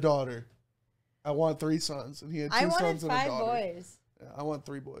He had a daughter. I want 3 sons, and he had 2 I wanted sons and a 5 daughter. boys. Yeah, I want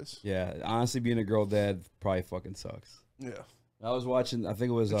 3 boys. Yeah, honestly, being a girl dad probably fucking sucks. Yeah. I was watching. I think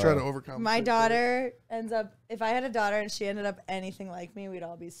it was. Try to overcome. My daughter ends up. If I had a daughter and she ended up anything like me, we'd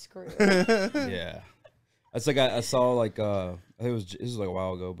all be screwed. Yeah, that's like I saw like I think it was this was like a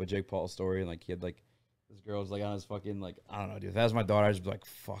while ago, but Jake Paul's story and like he had like this girl was like on his fucking like I don't know, dude. If that was my daughter, I'd just be like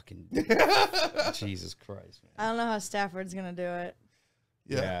fucking Jesus Christ, man. I don't know how Stafford's gonna do it.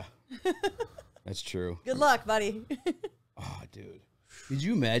 Yeah. That's true. Good luck, buddy. Oh, dude, could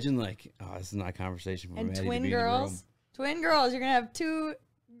you imagine like this is not a conversation for And Maddy twin to be in the room. girls. Twin girls. You're gonna have 2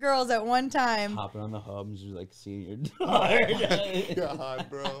 girls at one time. Hopping on the hub and just like seeing your daughter. God,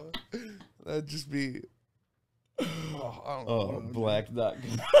 bro. That'd just be. Oh, I don't know. Oh, black duck.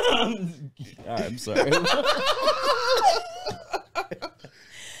 I'm sorry.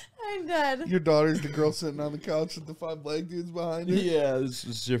 I'm dead. Your daughter's the girl sitting on the couch with the 5 black dudes behind her. Yeah, this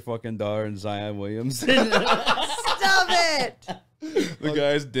is your fucking daughter and Zion Williams. Stop it. The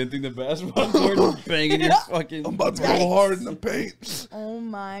guy's denting the basketball court and banging your fucking. I'm about to go hard in the paint. Oh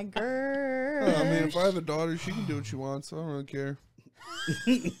my god. I mean, if I have a daughter, she can do what she wants. I don't really care.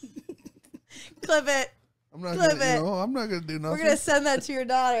 Clip it. I'm not Clip gonna, it. you know, I'm not gonna do nothing. We're gonna send that to your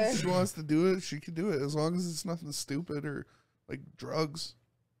daughter. If she wants to do it, she can do it as long as it's nothing stupid or like drugs.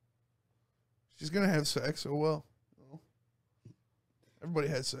 She's gonna have sex. Oh well. You know? Everybody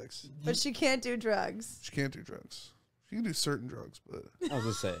has sex. But she can't do drugs. She can't do drugs. She can do certain drugs, but I was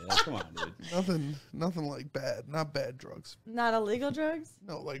gonna say, come on, dude. nothing like bad. Not bad drugs. Not illegal drugs?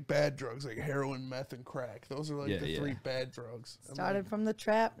 No, like bad drugs, like heroin, meth, and crack. Those are like the 3 bad drugs. Started from the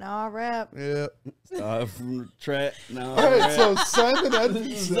trap, now I rap. Yeah. From the track. No. All right, so Simon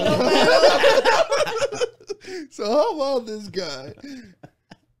Edvinsson. So how about this guy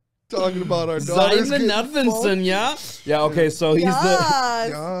talking about our daughters? Simon Edvinsson, yeah. Yeah. Okay, so he's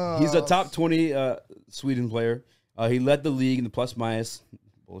Yes. he's a top 20 Sweden player. He led the league in the plus minus.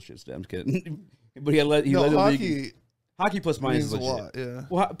 Bullshit. I'm kidding. But he led the league. Hockey plus minus is means a legit. lot, yeah.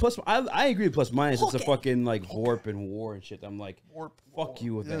 Well, plus I agree with plus minus. It's a fucking like VORP and war and shit. I'm like, fuck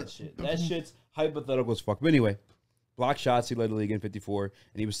you with that shit. That shit's hypothetical as fuck. But anyway, block shots, he led the league in 54,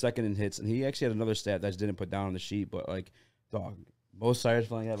 and he was second in hits. And he actually had another stat that I just didn't put down on the sheet, but like, dog, most Siders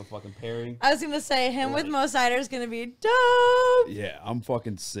finally have a fucking pairing. I was gonna say him with Mo Sider is gonna be dope. Yeah, I'm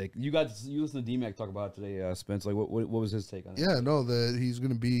fucking sick. You listened to D-Mac talk about it today, Spence. Like, what was his take on it? Yeah, no, that he's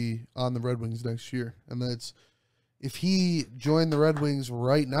going to be on the Red Wings next year, and that's if he joined the Red Wings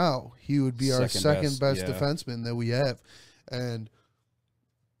right now, he would be our second best defenseman that we have, and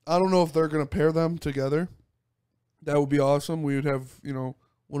I don't know if they're going to pair them together. That would be awesome. We would have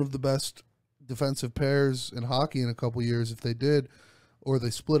one of the best defensive pairs in hockey in a couple years if they did. Or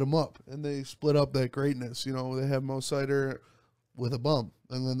they split them up, and they split up that greatness. You know, they have Mo Sider with a bum,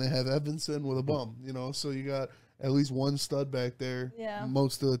 and then they have Edvinsson with a bum. You know, so you got at least one stud back there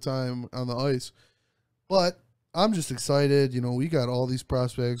most of the time on the ice. But I'm just excited. You know, we got all these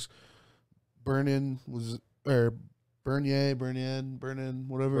prospects. Bernier, whatever. Bernier.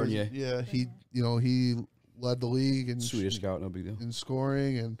 Yeah, he led the league in Swedish scout, no big deal. in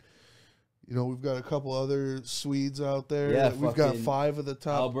scoring and. You know, we've got a couple other Swedes out there. Yeah, we've got 5 of the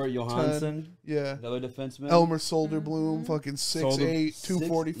top. Albert Johansson. 10. Yeah. Another defenseman. Elmer Soderblom, fucking 6'8",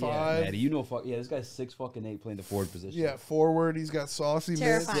 245. Yeah, Maddie, this guy's 6'8" playing the forward position. Yeah, forward. He's got saucy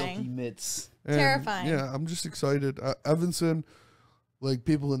Terrifying. Silky mitts. mitts. Terrifying. Yeah, I'm just excited. Edvinsson, like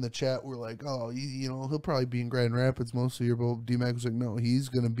people in the chat were like, oh, he'll probably be in Grand Rapids most of the year. But D-Mac was like, no, he's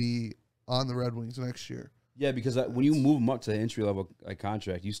going to be on the Red Wings next year. Yeah, because when you move him up to the entry level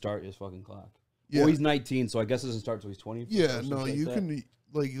contract, you start his fucking clock. Yeah. Well, he's 19, so I guess it doesn't start until he's 20. Yeah, no, you can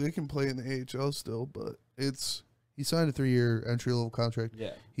they can play in the AHL still, but he signed a 3-year entry level contract.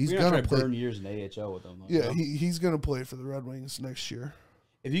 Yeah, he's gonna burn years in the AHL with him. Yeah, he's gonna play for the Red Wings next year.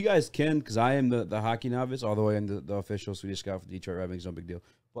 If you guys can, because I am the hockey novice, although I am the official Swedish scout for the Detroit Red Wings, no big deal.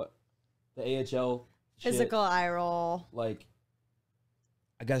 But the AHL Physical shit, eye roll. like.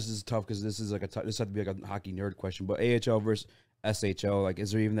 I guess this is tough because this is this has to be like a hockey nerd question. But AHL versus SHL, like,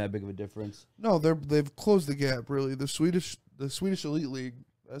 is there even that big of a difference? No, they've closed the gap really. The Swedish Elite League,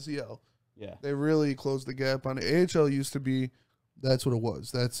 SEL, Yeah, they really closed the gap on it. AHL used to be, that's what it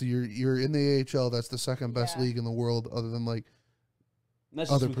was. That's you're in the AHL. That's the second best league in the world, other than like. And that's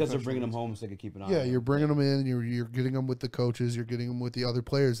just because they're bringing them home so they can keep an eye on them. You're bringing them in. You're getting them with the coaches. You're getting them with the other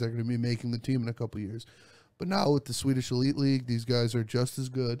players that are going to be making the team in a couple years. But now with the Swedish Elite League, these guys are just as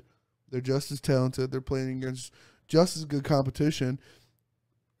good. They're just as talented. They're playing against just as good competition.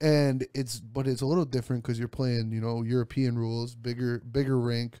 And it's a little different because you're playing, European rules, bigger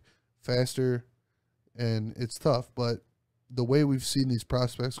rink, faster and it's tough. But the way we've seen these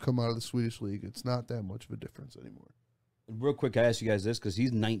prospects come out of the Swedish league, it's not that much of a difference anymore. Real quick, I ask you guys this because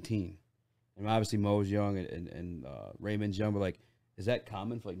he's 19, and obviously Mo's young and Raymond's young, but like, is that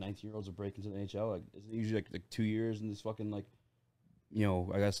common for like 19-year-olds to break into the NHL? Like, is it usually like 2 years in this fucking like, you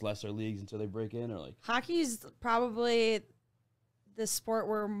know, I guess lesser leagues until they break in, or like hockey's probably the sport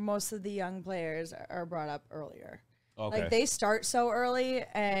where most of the young players are brought up earlier. Okay. Like they start so early,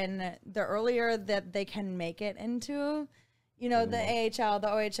 and the earlier that they can make it into, you know, the AHL, the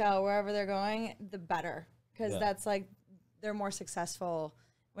OHL, wherever they're going, the better, because that's like they're more successful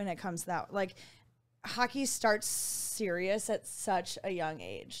when it comes to that. Like hockey starts serious at such a young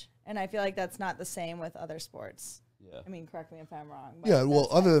age, and I feel like that's not the same with other sports. Yeah. I mean, correct me if I'm wrong. But yeah, well,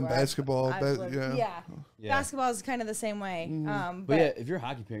 other than basketball, yeah. Basketball is kind of the same way. But yeah, if you're a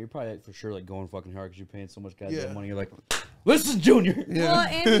hockey player, you're probably for sure like going fucking hard because you're paying so much goddamn money. You're like, listen, Junior. Well,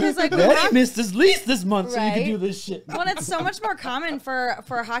 and because like Daddy missed his lease this month, so you can do this shit. Well, it's so much more common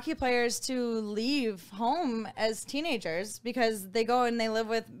for hockey players to leave home as teenagers because they go and they live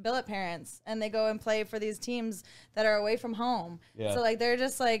with billet parents and they go and play for these teams that are away from home. Yeah. So like they're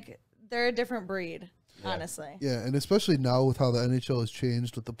just like they're a different breed. Honestly. Yeah, and especially now with how the NHL has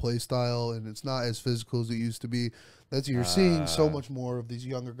changed with the play style and it's not as physical as it used to be. You're seeing so much more of these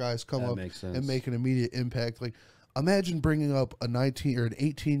younger guys come up and make an immediate impact. Like, imagine bringing up a 19 or an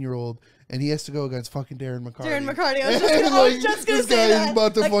 18-year-old and he has to go against fucking Darren McCarty. Darren McCarty. I was just gonna say that. He's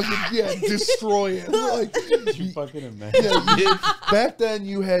about to fucking destroy it. Like, you fucking imagine. Back then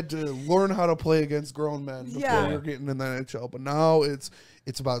you had to learn how to play against grown men before you were getting in the NHL. But now it's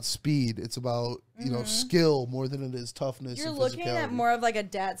about speed. It's about, you know, skill more than it is toughness. You're looking at more of like a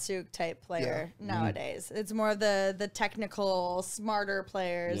Datsuk type player nowadays. It's more of the technical, smarter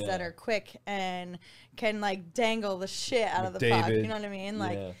players that are quick and can like dangle the shit out of the puck. You know what I mean?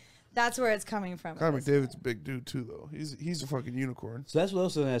 Like that's where it's coming from. Connor McDavid's a big dude too, though. He's a fucking unicorn. So that's what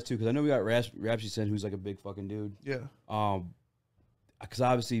else I asked too, because I know we got Rapsy who's like a big fucking dude. Yeah. Because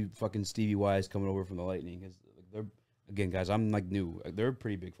obviously fucking Stevie Y is coming over from the Lightning. They're again, guys, I'm like new. They're a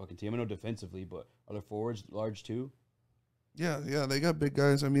pretty big fucking team. I know defensively, but are their forwards large too? Yeah, they got big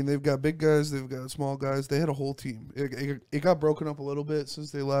guys. I mean, they've got big guys. They've got small guys. They had a whole team. It got broken up a little bit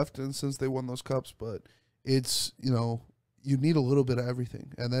since they left and since they won those cups, but it's, you know, you need a little bit of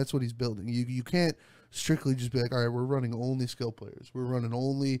everything, and that's what he's building. You can't strictly just be like, all right, we're running only skill players. We're running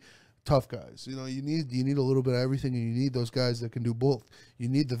only tough guys. You know, you need a little bit of everything, and you need those guys that can do both. You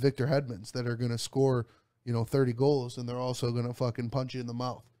need the Victor Hedmans that are going to score, you know, 30 goals, and they're also going to fucking punch you in the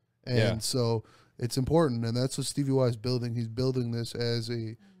mouth. And so it's important, and that's what Stevie Y is building. He's building this as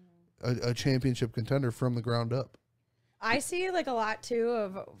a championship contender from the ground up. I see like a lot too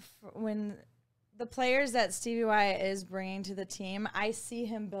of when the players that Stevie Y is bringing to the team, I see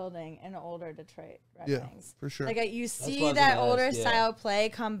him building an older Detroit Red Wings. For sure. Like you see that older style play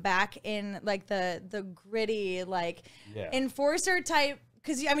come back in like the gritty, like enforcer type.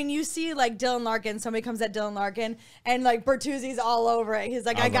 Because, I mean, you see, like, Dylan Larkin, somebody comes at Dylan Larkin, and, like, Bertuzzi's all over it. He's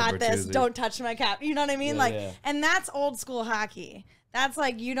like, I got this. Don't touch my cap. You know what I mean? And that's old school hockey. That's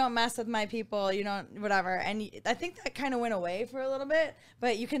like, you don't mess with my people. You don't, whatever. And I think that kind of went away for a little bit.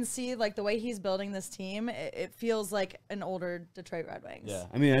 But you can see, like, the way he's building this team, it feels like an older Detroit Red Wings. Yeah.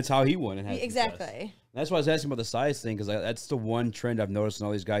 I mean, that's how he won. And had exactly. Success. That's why I was asking about the size thing, because that's the one trend I've noticed in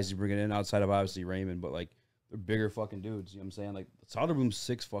all these guys he's bringing in outside of, obviously, Raymond. But, like, they're bigger fucking dudes. You know what I'm saying? Like, Soderblom's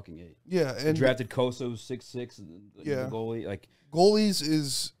 6'8". Yeah. And drafted Koso 6'6". The goalie. Like,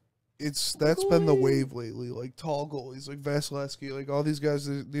 goalies that's been the wave lately. Like, tall goalies, like Vasilevsky, like all these guys,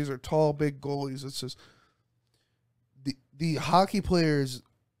 these are tall, big goalies. It's just the hockey players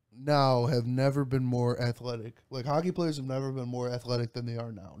now have never been more athletic. Like, hockey players have never been more athletic than they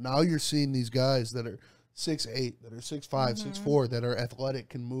are now. Now you're seeing these guys that are 6'8", that are 6'5", 6'4", that are athletic,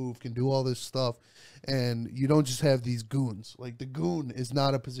 can move, can do all this stuff. And you don't just have these goons. Like, the goon is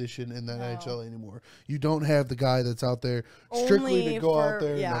not a position in the NHL anymore. You don't have the guy that's out there strictly to go out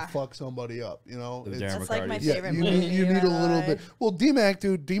there and to fuck somebody up. You know, that's like my favorite. You need a little bit. Well,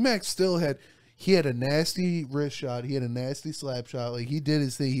 D-Mac still had. He had a nasty wrist shot. He had a nasty slap shot. Like, he did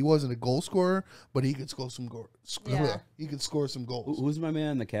his thing. He wasn't a goal scorer, but he could score some goals. He could score some goals. Who's my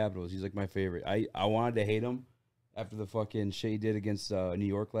man in the Capitals? He's like my favorite. I wanted to hate him after the fucking shit he did against New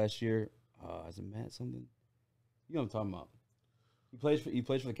York last year. Is it Matt something? You know what I'm talking about. He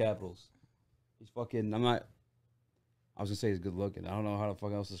plays for the Capitals. He's fucking. I was gonna say he's good looking. I don't know how to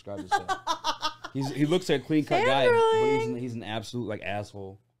fucking else describe himself. He looks like a clean cut guy, but he's an absolute like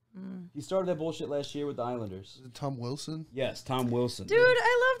asshole. He started that bullshit last year with the Islanders. Is it Tom Wilson? Yes, Tom Wilson. Dude,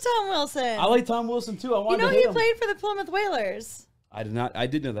 I love Tom Wilson. I like Tom Wilson too. He played for the Plymouth Whalers. I did not. I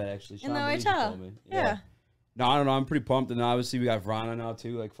did know that actually. In the Sean Belize OHL. told me. Yeah. No, I don't know. I'm pretty pumped, and obviously we got Vrana now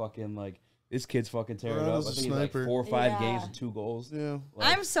too. Like fucking like this kid's fucking tearing it up. Vrana's I a think he's like sniper. 4 or 5 Yeah. games and 2 goals. Yeah.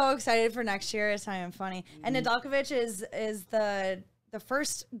 Like, I'm so excited for next year. It's not even funny. And Nedeljkovic is the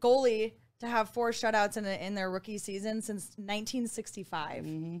first goalie to have 4 shutouts in their rookie season since 1965.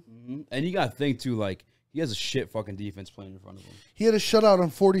 and you got to think too, like he has a shit fucking defense playing in front of him. He had a shutout on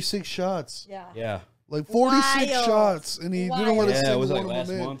 46 shots. Yeah. Yeah. Like 46 Wild. shots, and he didn't let a Yeah, it single was like one of last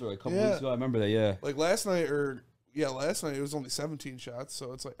them in. month or a couple Yeah. weeks ago. I remember that. Yeah. Like last night it was only 17 shots.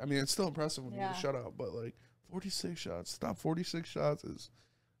 So it's like, I mean, it's still impressive when you get a shutout, but like 46 shots, stop 46 shots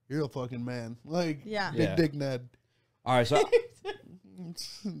you're a fucking man. Like, Yeah. Big Dick Ned. All right. So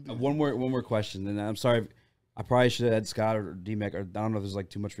one more question, and I'm sorry. I probably should have had Scott or D-Mac, or I don't know if this is like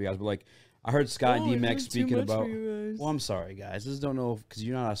too much for you guys, but like I heard Scott and D-Mac speaking about. Well, I'm sorry, guys. Just don't know because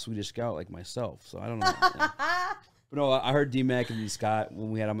you're not a Swedish scout like myself, so I don't know. But no, I heard D-Mac and Scott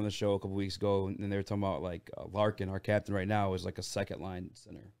when we had them on the show a couple weeks ago, and they were talking about like Larkin, our captain right now, is like a second line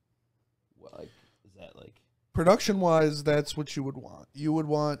center. What, like, is that like Production wise, that's what you would want. You would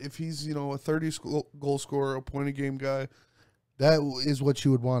want, if he's, a 30 goal scorer, a point a game guy, that is what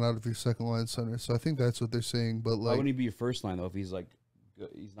you would want out of your second line center. So I think that's what they're saying. But why like, wouldn't he be your first line though? If he's like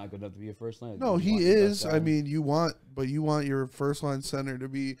he's not good enough to be a first line. no, You he want the best is. guy. I mean, you want your first line center to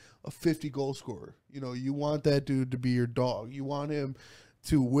be a 50 goal scorer. You want that dude to be your dog. You want him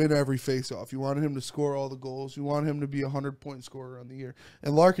to win every faceoff. You want him to score all the goals. You want him to be a 100-point scorer on the year.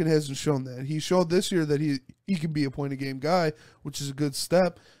 And Larkin hasn't shown that. He showed this year that he can be a point a game guy, which is a good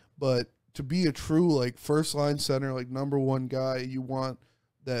step. But to be a true like first line center, like number one guy, you want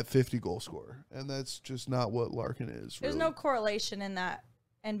that 50 goal scorer, and that's just not what Larkin is. There's really. no correlation in that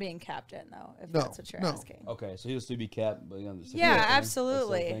and being captain, though, if that's what you're asking. Okay, so he'll still be capped, but Yeah,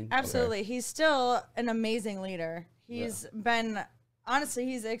 absolutely. Absolutely. Okay. He's still an amazing leader. He's been, honestly,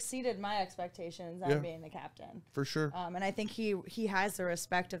 he's exceeded my expectations on being the captain. For sure. And I think he has the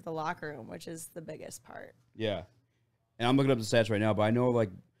respect of the locker room, which is the biggest part. Yeah. And I'm looking up the stats right now, but I know,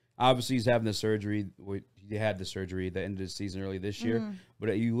 like, obviously he's having the surgery. He had the surgery at the end of the season early this year.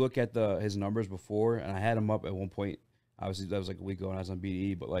 But you look at his numbers before, and I had him up at one point. Obviously, that was like a week ago when I was on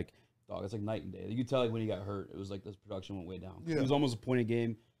BDE, but, like, dog, it's like night and day. You could tell, like, when he got hurt, it was like this production went way down. Yeah. It was almost a point a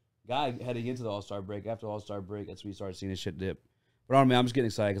game. Guy heading into the All-Star break. After the All-Star break, that's when you started seeing his shit dip. But I don't know, man, I'm just getting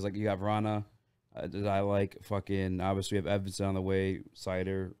excited because, like, you got Vrana that I like. Fucking, obviously, we have Edvinsson on the way,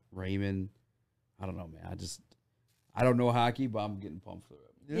 Sider, Raymond. I don't know, man. I don't know hockey, but I'm getting pumped for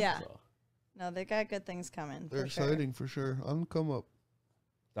it. Yeah. So, No, they got good things coming. They're exciting for sure. I'm come up.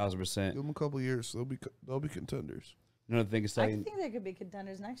 1,000%. Give them a couple years. They'll be contenders. Another thing I exciting. think they could be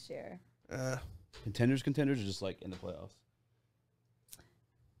contenders next year. Contenders, or just like in the playoffs?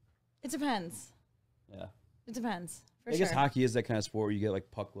 It depends. Yeah. It depends. For I guess sure. hockey is that kind of sport where you get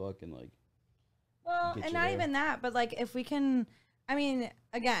like puck luck and like. Well, get and you not there. even that, but like if we can, I mean,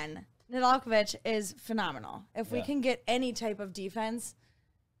 again, Nedeljkovic is phenomenal. If we Yeah. can get any type of defense,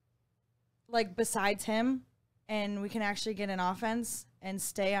 like besides him, and we can actually get an offense and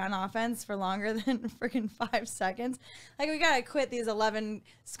stay on offense for longer than freaking 5 seconds, like we gotta quit these 11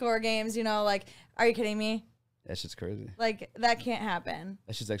 score games. Like, are you kidding me? That shit's crazy. Like that can't happen.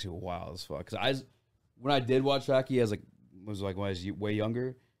 That shit's actually wild as fuck. Cause when I did watch hockey, when I was way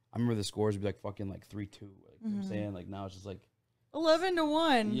younger, I remember the scores would be like fucking like 3-2. Like, you know what I'm saying? Like now it's just like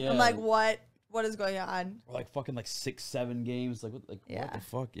 11-1. Yeah. I'm like, what is going on? or like fucking like 6-7 games. Like what the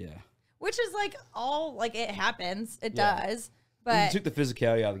fuck? Yeah. Which is like all like it happens. It Yeah. does. And But you took the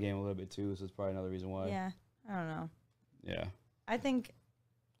physicality out of the game a little bit too, so it's probably another reason why. yeah, I don't know. Yeah. I think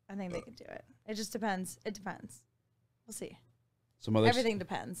they could do it. It just depends. It depends. We'll see. Some other Everything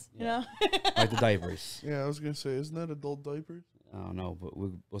depends. You know. like the diapers. Yeah, I was gonna say, isn't that adult diapers? I don't know, but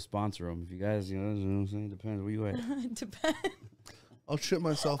we'll sponsor them. If you guys, you know what I'm saying? Depends where you at. It depends. I'll shit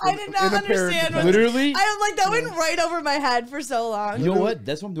myself. I did not in a pair of understand what- Depends. Literally? I like that went right over my head for so long. You know what?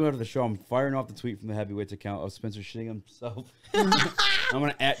 That's what I'm doing after the show. I'm firing off the tweet from the Heavyweights account of Spencer shitting himself. I'm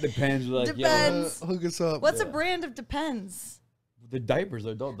gonna Depends. Like, Depends. Hook us up. What's a brand of Depends? the diapers,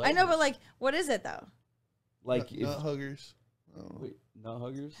 they're adult diapers. I know, but like, what is it though? like Nut huggers. wait, not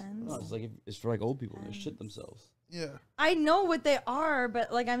huggers. Depends. No, it's like it's for like old people. They shit themselves. Yeah. I know what they are,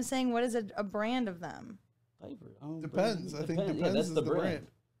 but like I'm saying, what is a brand of them? Diaper. Depends. I think Yeah, Depends that's is the the brand. brand.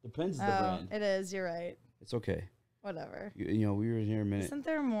 Depends is the Oh, brand. it is. You're right. It's okay. Whatever. You know, we were in here a minute. Isn't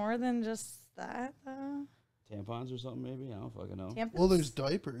there more than just that though? Tampons or something maybe. I don't fucking know. Tampons? Well, there's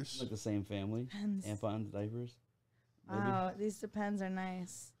diapers. Like the same family. Depends. Tampons, diapers. Maybe. Wow, these Depends are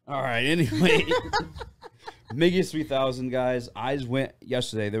nice. All right. Anyway, Miggy's 3000 guys. I just went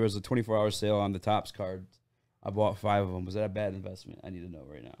yesterday. There was a 24-hour sale on the Topps card. I bought 5 of them. Was that a bad investment? I need to know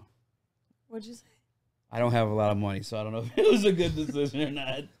right now. What'd you say? I don't have a lot of money, so I don't know if it was a good decision or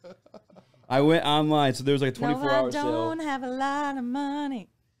not. I went online, so there was like a 24-hour sale. I don't have a lot of money.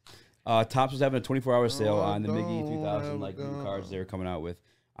 Topps was having a 24-hour sale on the Miggy 3000 like new cards they were coming out with.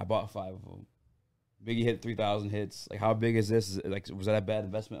 I bought 5 of them. Miggy hit 3,000 hits. Like, how big is this? Is it, like, was that a bad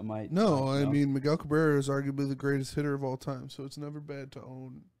investment of mine? No, I mean, Miguel Cabrera is arguably the greatest hitter of all time, so it's never bad to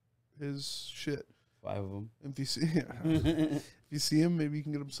own his shit. 5 of them. If you see, if you see him, maybe you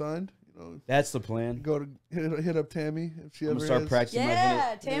can get him signed. You know, that's the plan. Go to hit up Tammy if she I'm ever gonna start has. practicing.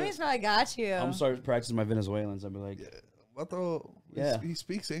 Yeah, Tammy's probably got you. I'm gonna start practicing my Venezuelans. I'll be like, he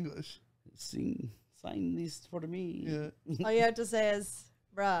speaks English. Sign these for me. Yeah. All you have to say is,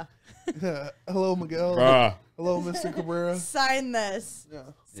 bruh. Yeah. Hello, Miguel. Bruh. Hello, Mr. Cabrera. Sign this. Yeah.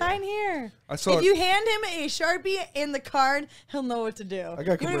 Sign here. I saw if you hand him a Sharpie in the card, he'll know what to do. I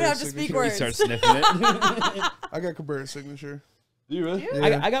got you don't even have to speak words. He starts sniffing it. I got Cabrera's signature. Do you really?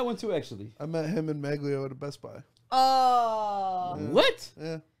 Yeah. I got one too, actually. I met him in Maglio at a Best Buy. Oh. Yeah. What?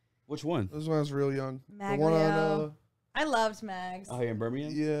 Yeah. Which one? This was when I was real young. Maglio. The one on, I loved Mags. Oh, here in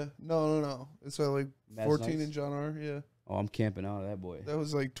Birmingham? yeah. No. It's like Mads 14 Nice? in John R. Yeah. Oh, I'm camping out of that boy. That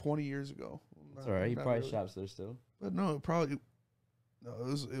was like 20 years ago. That's all right. He probably shops there still. But no, probably. No,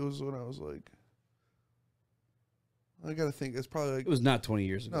 it was when I was like. I gotta think. It's probably like. It was not 20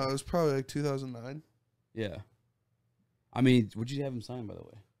 years ago. No, it was probably like 2009. Yeah. I mean, would you have him sign, by the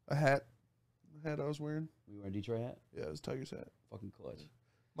way? A hat. The hat I was wearing. Were you wearing a Detroit hat? Yeah, it was Tiger's hat. Fucking clutch.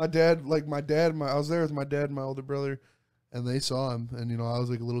 My dad, I was there with my dad and my older brother, and they saw him, and I was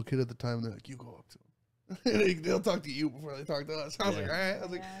like a little kid at the time. And they're like, "You go up to him." They'll talk to you before they talk to us. I was like, all right. I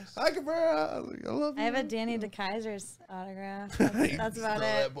was like, hi, Cabrera. I was like, I love you. I have a Danny DeKaiser's autograph. That's about it.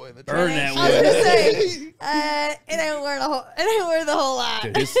 That boy in the Burn that I was gonna one. say, it ain't worth the whole lot.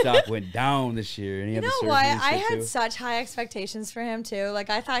 Dude, his stock went down this year. And he You had the know surgery what? and I shit, had too. such high expectations for him too. Like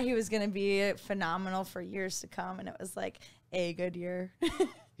I thought he was gonna be phenomenal for years to come, and it was like a good year.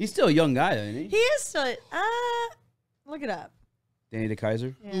 He's still a young guy, isn't he? He is still. Look it up. Danny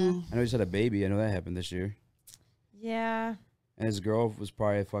DeKaiser? Yeah. I know he just had a baby. I know that happened this year. Yeah. And his girl was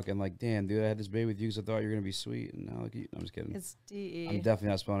probably fucking like, damn, dude, I had this baby with you because I thought you were going to be sweet. And now look at you. No, I'm just kidding. It's D-E. I'm definitely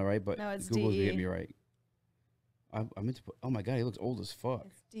not spelling it right, but No, it's Google's D-E. getting me right. I meant to put, oh my God, he looks old as fuck.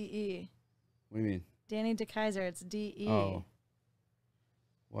 It's D-E. What do you mean? Danny DeKaiser. It's D-E. Oh.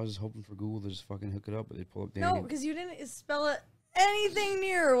 Well, I was just hoping for Google to just fucking hook it up, but they pull up Danny. No, because you didn't spell it anything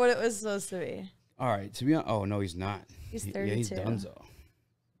near what it was supposed to be. All right, to be honest, oh, no, he's not. He's Yeah, he's 32. donezo.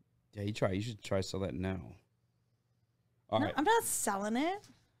 Yeah, you should try to sell that now. All No, right. I'm not selling it.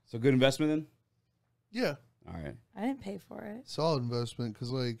 So good investment then? Yeah. All right. I didn't pay for it. Solid investment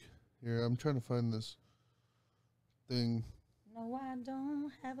because, like, here, I'm trying to find this thing. No, I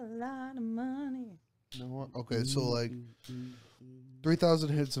don't have a lot of money. You know what? Okay, so, like, 3,000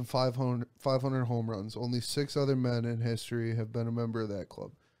 hits and 500 home runs. Only 6 other men in history have been a member of that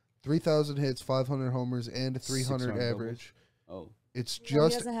club. 3,000 hits, 500 homers, and a 300 600 average. Oh. It's Well, he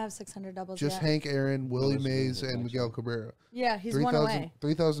just doesn't have 600 doubles just yet. Hank Aaron, Willie that's Mays, good, and actually. Miguel Cabrera. Yeah, he's one away.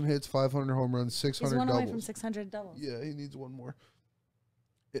 3,000 hits, 500 home runs, He's 600 one doubles. away from 600 doubles. Yeah, he needs one more.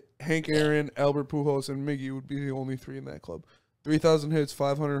 Hank Aaron, Albert Pujols, and Miggy would be the only 3 in that club. 3,000 hits,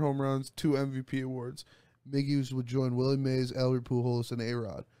 500 home runs, 2 MVP awards. Miggy would join Willie Mays, Albert Pujols, and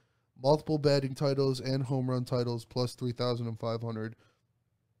A-Rod. Multiple batting titles and home run titles, plus 3,500.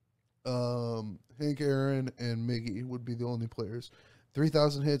 Hank Aaron and Miggy would be the only players.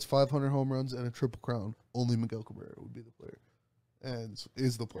 3,000 hits, 500 home runs, and a triple crown. Only Miguel Cabrera would be the player. And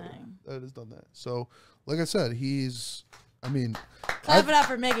is the player Dang. that has done that. So, like I said, Clap it up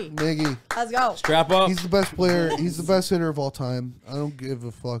for Miggy. Miggy. Let's go. Strap up. He's the best player. He's the best hitter of all time. I don't give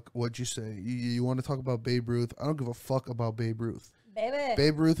a fuck what you say. You want to talk about Babe Ruth? I don't give a fuck about Babe Ruth. Baby.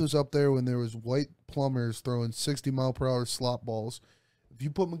 Babe Ruth was up there when there was white plumbers throwing 60-mile-per-hour slop balls. If you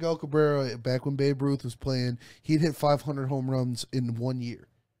put Miguel Cabrera back when Babe Ruth was playing, he'd hit 500 home runs in 1 year.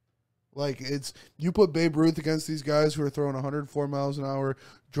 Like, you put Babe Ruth against these guys who are throwing 104 miles an hour,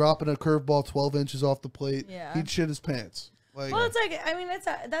 dropping a curveball 12 inches off the plate, Yeah. he'd shit his pants. Like, Well, it's like, I mean,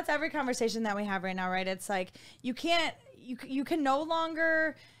 that's every conversation that we have right now, right? It's like you can no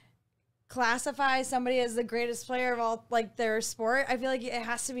longer classify somebody as the greatest player of all, like, their sport. I feel like it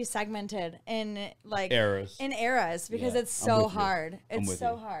has to be segmented in like Eras. because Yeah, it's I'm so with you. hard. I'm It's with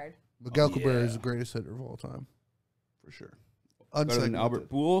so you. hard. Miguel Cabrera is yeah. the greatest hitter of all time, for sure. Better than Unsegmented. Albert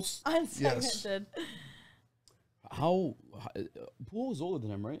Pujols. Unsegmented. How Pujols is older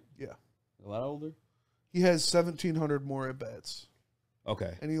than him, right? Yeah. A lot older. He has 1,700 more at-bats,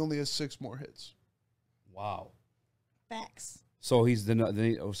 Okay. and he only has 6 more hits. Wow. Facts. So he's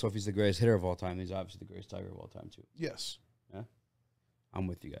so if he's the greatest hitter of all time, he's obviously the greatest Tiger of all time too. Yes. Yeah, I'm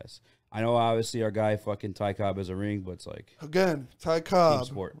with you guys. I know obviously our guy fucking Ty Cobb has a ring, but it's like again, Ty Cobb,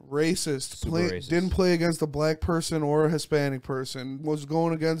 sport. racist. Racist. Didn't play against a black person or a Hispanic person. Was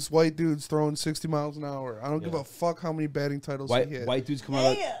going against white dudes throwing 60 miles an hour. I don't give a fuck how many batting titles he had. White dudes coming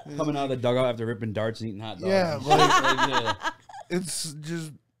out of the dugout after ripping darts and eating hot dogs. Yeah, like, it's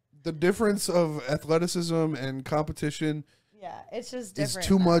just the difference of athleticism and competition. Yeah, it's just different. It's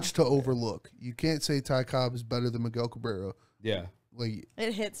too much to overlook. You can't say Ty Cobb is better than Miguel Cabrera. Yeah. Like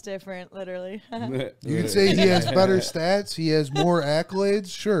it hits different, literally. You could say he has better stats, he has more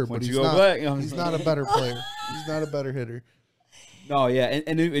accolades, sure, but he's not a better player. He's not a better hitter. No, yeah,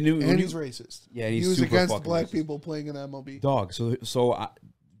 and he's racist. Yeah, he was against black people playing in the MLB. Dog. So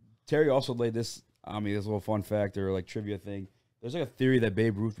Terry also laid this. I mean, this little fun fact or like trivia thing. There's like a theory that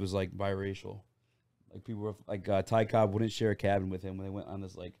Babe Ruth was like biracial. Like people were like Ty Cobb wouldn't share a cabin with him when they went on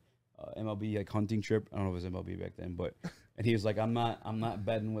this like MLB like hunting trip. I don't know if it was MLB back then, but and he was like, I'm not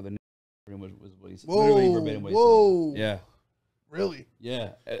betting with a was what he said. Literally verbatim what he said. Yeah. Really?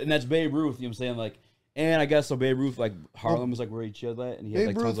 Yeah. And that's Babe Ruth, you know what I'm saying? Like, and I guess so Babe Ruth, like Harlem was like where he chilled at and he had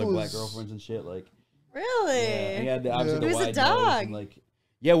like tons of like black girlfriends and shit. Like really? Yeah. He had obviously He the was a wide dog. nose and, like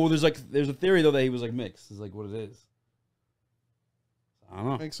yeah, well there's a theory though that he was like mixed, is like what it is. I don't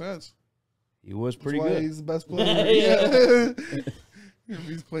know. Makes sense. He was pretty That's why good. He's the best player.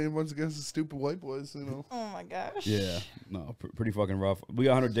 He's playing once against the stupid white boys, you know. Oh my gosh. Yeah, no, pretty fucking rough. We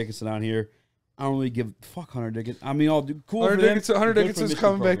got Hunter Dickinson on here. I don't really give fuck Hunter Dickinson. I mean, all cool. Hunter Dickinson's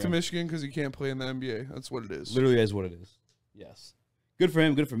coming back to Michigan because he can't play in the NBA. That's what it is. Literally, is what it is. Yes, good for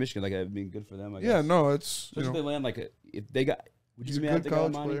him. Good for Michigan. Like I mean, good for them. I guess. Yeah, no, it's especially if they land like if they got. Would you be a good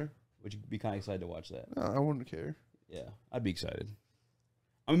college player? Would you be kind of excited to watch that? No, I wouldn't care. Yeah, I'd be excited.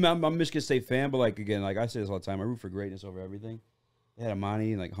 I mean, I'm a Michigan State fan, but like again, like I say this all the time, I root for greatness over everything. They had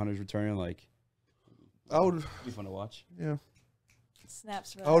Amani and like Hunter's returning, like I would it'd be fun to watch. Yeah.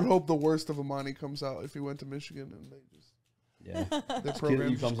 Snaps. I would hope the worst of Amani comes out if he went to Michigan and they just their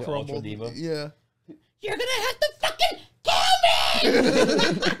program becomes just an ultra crumbled. diva. Yeah. You're gonna have to fucking kill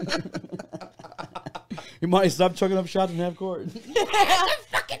me. You might stop chucking up shots in half court.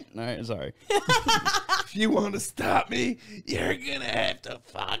 All right, sorry. If you want to stop me, you're gonna have to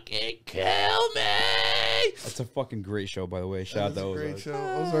fucking kill me. That's a fucking great show, by the way. Shout out to Great Ozark.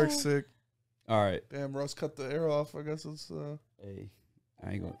 show. Ozark's sick. All right. Damn, Russ cut the air off. I guess it's. Hey,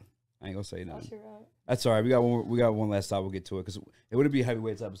 I ain't gonna say nothing. That's all right. We got one last stop. We'll get to it because it wouldn't be a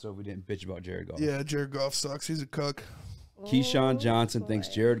heavyweights episode if we didn't bitch about Jared Goff. Yeah, Jared Goff sucks. He's a cuck. Keyshawn Johnson thinks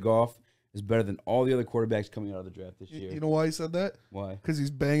Jared Goff is better than all the other quarterbacks coming out of the draft this year. You know why he said that? Why? Because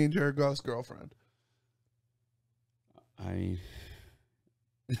he's banging Jared Goff's girlfriend. I mean,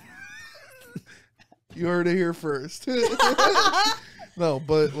 you heard it here first. No,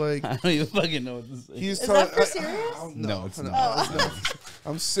 but like I don't even fucking know what to say. Is that for serious? No, it's not. Oh.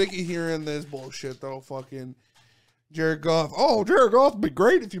 I'm sick of hearing this bullshit though. Fucking Jared Goff. Oh, Jared Goff would be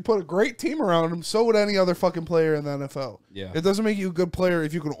great if you put a great team around him. So would any other fucking player in the NFL. Yeah. It doesn't make you a good player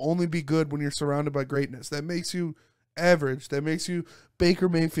if you can only be good when you're surrounded by greatness. That makes you average. That makes you Baker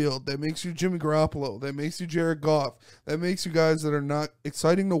Mayfield. That makes you Jimmy Garoppolo. That makes you Jared Goff. That makes you guys that are not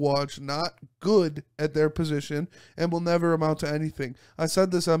exciting to watch, not good at their position, and will never amount to anything. I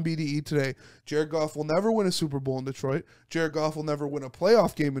said this on BDE today. Jared Goff will never win a Super Bowl in Detroit. Jared Goff will never win a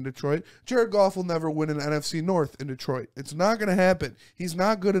playoff game in Detroit. Jared Goff will never win an NFC North in Detroit. It's not going to happen. He's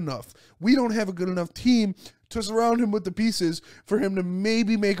not good enough. We don't have a good enough team to surround him with the pieces for him to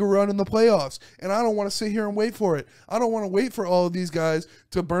maybe make a run in the playoffs. And I don't want to sit here and wait for it. I don't want to wait for all of these guys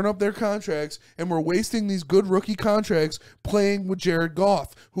to burn up their contracts, and we're wasting these good rookie contracts playing with Jared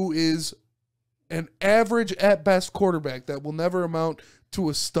Goff, who is an average at best quarterback that will never amount to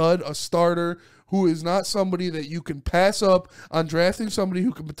a stud, a starter, who is not somebody that you can pass up on drafting somebody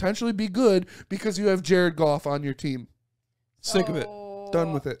who could potentially be good because you have Jared Goff on your team. Sick of it.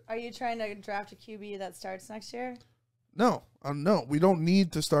 Done with it. Are you trying to draft a QB that starts next year? No, no, we don't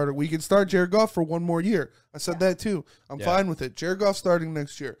need to start it. We can start Jared Goff for one more year. I said that too. I'm fine with it. Jared Goff starting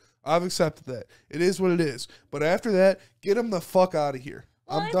next year. I've accepted that. It is what it is. But after that, get him the fuck out of here.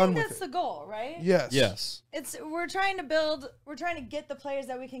 Well, I'm done with it. that's the goal, right? Yes. Yes. We're trying to get the players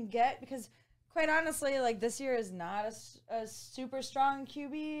that we can get because, quite honestly, like this year is not a super strong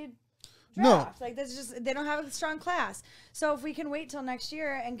QB draft. No. Like that's just they don't have a strong class. So if we can wait till next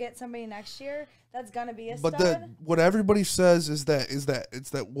year and get somebody next year, that's gonna be a stud. But what everybody says is that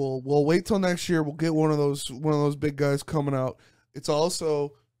we'll wait till next year. We'll get one of those big guys coming out. It's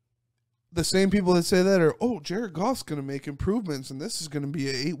also the same people that say that are, oh, Jared Goff's going to make improvements, and this is going to be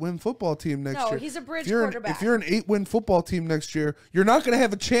an 8-win football team next year. No, he's a bridge quarterback. If you're an 8-win football team next year, you're not going to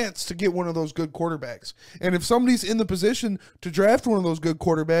have a chance to get one of those good quarterbacks. And if somebody's in the position to draft one of those good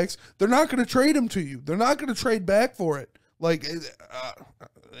quarterbacks, they're not going to trade him to you. They're not going to trade back for it. Like,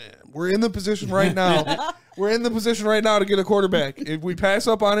 we're in the position right now. We're in the position right now to get a quarterback. If we pass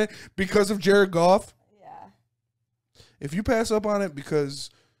up on it because of Jared Goff, if you pass up on it because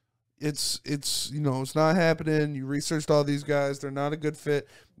it's it's not happening, you researched all these guys, they're not a good fit,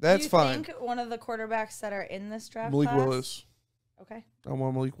 that's fine. Do you think one of the quarterbacks that are in this draft Malik class? Willis. Okay. I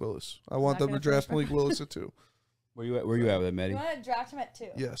want Malik Willis. I want them to draft Malik Willis at 2. Where you at with that, Maddy? You want to draft him at 2?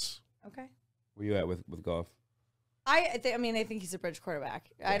 Yes. Okay. Where you at with Goff? I think he's a bridge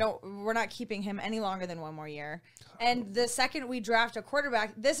quarterback. Yeah. We're not keeping him any longer than 1 more year. And the second we draft a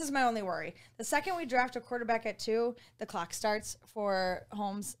quarterback, this is my only worry. The second we draft a quarterback at 2, the clock starts for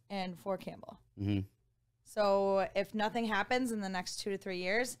Holmes and for Campbell. Mm-hmm. So if nothing happens in the next 2 to 3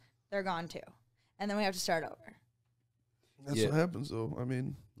 years, they're gone too. And then we have to start over. That's what happens, though. I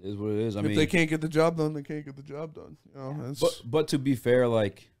mean, it is what it is. If they can't get the job done, they can't get the job done. But to be fair,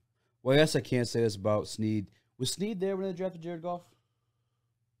 I guess I can't say this about Snead. Was Snead there when they drafted Jared Goff?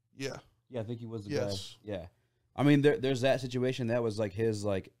 Yeah. Yeah, I think he was the guy. Yeah. I mean, there's that situation. That was his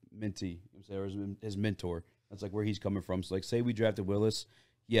mentee, or his mentor. That's where he's coming from. So say we drafted Willis,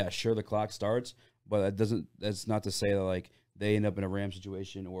 yeah, sure the clock starts, but that's not to say that they end up in a Ram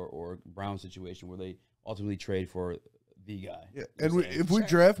situation or Brown situation where they ultimately trade for the guy. Yeah, and if we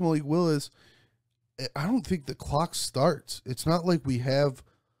draft Malik Willis, I don't think the clock starts. It's not like we have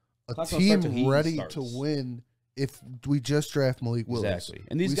a team ready to win if we just draft Malik Willis. Exactly.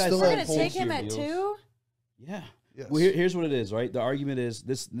 And these guys are going to take him at 2? Yeah. Yes. Well, here's what it is, right? The argument is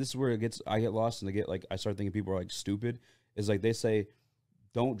this is where I get lost and I start thinking people are stupid. Is they say,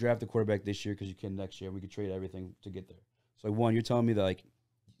 don't draft the quarterback this year because you can next year. We could trade everything to get there. So one, you're telling me that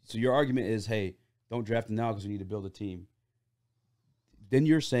so your argument is, hey, don't draft him now because we need to build a team. Then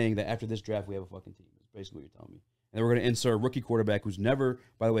you're saying that after this draft we have a fucking team. That's basically what you're telling me. And then we're going to insert a rookie quarterback who's never,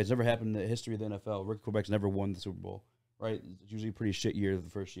 by the way, it's never happened in the history of the NFL. Rookie quarterback's never won the Super Bowl, right? It's usually a pretty shit year the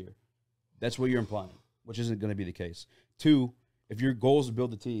first year. That's what you're implying, which isn't going to be the case. 2, if your goal is to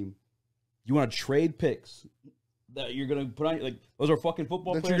build a team, you want to trade picks that you're going to put on, those are fucking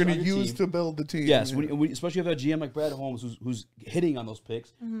football players you're going to use to build the team. Yes, especially if you have a GM like Brad Holmes who's hitting on those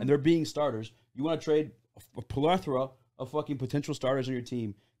picks and they're being starters. You want to trade a plethora of fucking potential starters on your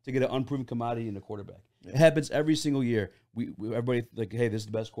team to get an unproven commodity in a quarterback. Yeah. It happens every single year. We everybody hey, this is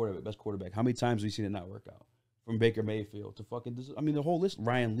the best quarterback. How many times have we seen it not work out? From Baker Mayfield to the whole list.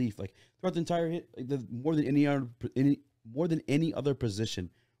 Ryan Leaf, throughout the entire hit, more than any other position,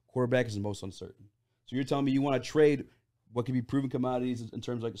 quarterback is the most uncertain. So you're telling me you want to trade what can be proven commodities in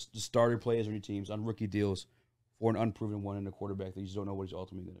terms of the starter players on your teams on rookie deals for an unproven one in a quarterback that you just don't know what he's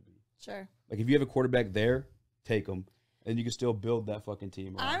ultimately going to be. Sure. If you have a quarterback there, take him. And you can still build that fucking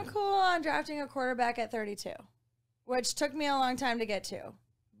team. I'm cool on drafting a quarterback at 32, which took me a long time to get to.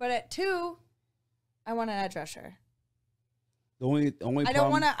 But at 2, I want an edge rusher. The only I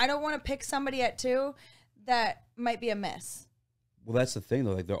don't want to pick somebody at 2 that might be a miss. Well, that's the thing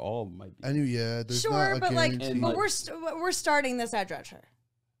though. They're all might be. I knew, yeah. Sure, but we're starting this edge rusher.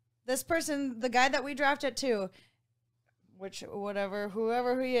 This person, the guy that we draft at 2,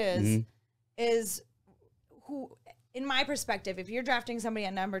 whoever he is, is who. In my perspective, if you're drafting somebody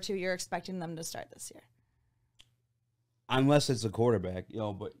at number 2, you're expecting them to start this year. Unless it's a quarterback,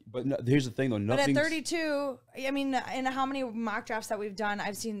 But no, here's the thing, though. But at 32, I mean, in how many mock drafts that we've done,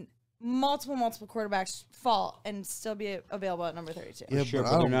 I've seen multiple quarterbacks fall and still be available at number 32. Yeah, sure,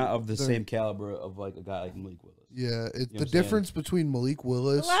 but they're not of the same caliber of a guy like Malik Willis. Yeah, the difference between Malik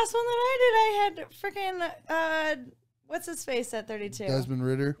Willis. The last one that I had freaking. What's his face at 32? Desmond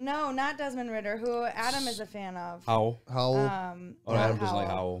Ridder? No, not Desmond Ridder, who Adam is a fan of. Howell? Howell. Adam doesn't like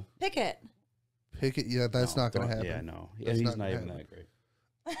Howell. Pickett, yeah, that's not going to happen. Yeah, no. He's not even that great.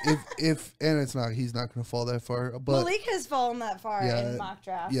 He's not going to fall that far. But Malik has fallen that far in mock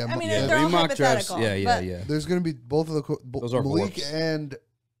drafts. Yeah, I mean, they're all hypothetical. Yeah. There's going to be both of those are Malik horse.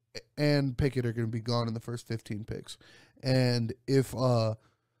 and Pickett are going to be gone in the first 15 picks. And if the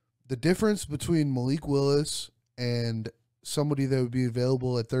difference between Malik Willis and somebody that would be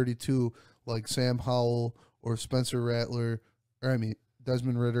available at 32, like Sam Howell or Spencer Rattler,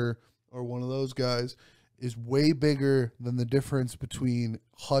 Desmond Ridder, or one of those guys, is way bigger than the difference between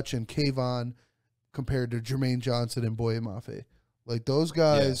Hutch and Kayvon compared to Jermaine Johnson and Boye Mafe. Those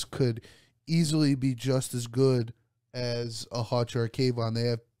guys could easily be just as good as a Hutch or a Kayvon. They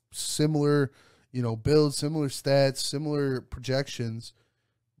have similar, builds, similar stats, similar projections,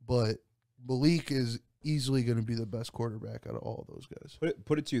 but Malik is easily going to be the best quarterback out of all of those guys.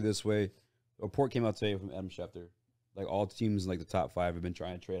 Put it to you this way. A report came out today from Adam Schefter. Like, all teams in, like, the top 5 have been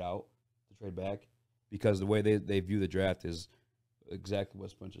trying to trade back, because the way they view the draft is exactly what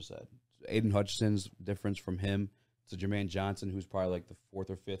Spencer said. Aiden Hutchinson's difference from him to Jermaine Johnson, who's probably like the 4th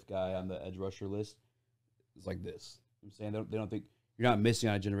or 5th guy on the edge rusher list, is like this. I'm saying they don't think you're not missing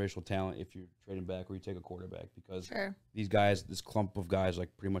on a generational talent if you're trading back or you take a quarterback, because these guys, this clump of guys,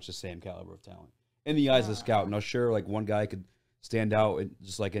 like pretty much the same caliber of talent in the eyes of the scout. Now, sure, like one guy could stand out, and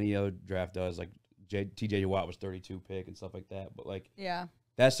just like any other draft does, like T.J. Watt was 32 pick and stuff like that. But like,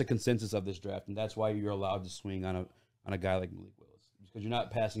 that's the consensus of this draft, and that's why you're allowed to swing on a guy like Malik Willis, because you're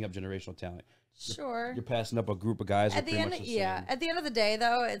not passing up generational talent. You're passing up a group of guys. At the end, at the end of the day,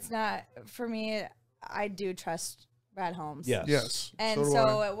 though, it's not for me. I do trust Brad Holmes. Yes. And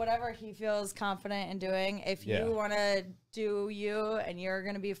so whatever he feels confident in doing, if you want to do you and you're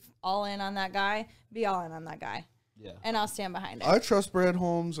going to be all in on that guy, be all in on that guy. Yeah. And I'll stand behind it. I trust Brad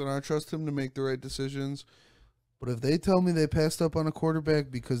Holmes, and I trust him to make the right decisions. But if they tell me they passed up on a quarterback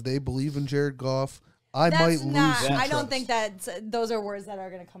because they believe in Jared Goff, I might lose some I don't trust. think that those are words that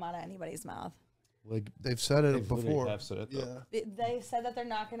are going to come out of anybody's mouth. Like, they've said it before. They said that they're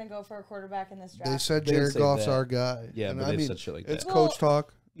not going to go for a quarterback in this draft. They said Jared Goff's our guy. Yeah, but they've said shit like that. It's coach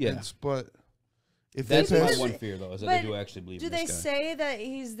talk. Yeah. But if that's my one fear, though, is that they do actually believe in this guy. Do they say that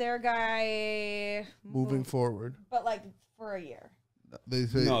he's their guy moving forward? But, like, for a year. They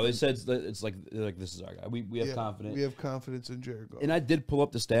said it's like this is our guy. We have confidence. We have confidence in Jared Goff. And I did pull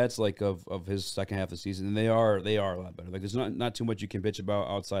up the stats like of his second half of the season, and they are a lot better. Like, there's not too much you can bitch about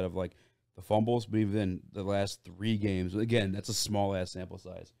outside of like the fumbles, but even the last 3 games, again, that's a small ass sample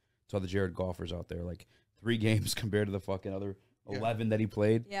size to all the Jared Goffers out there. Like, 3 games compared to the fucking other 11 that he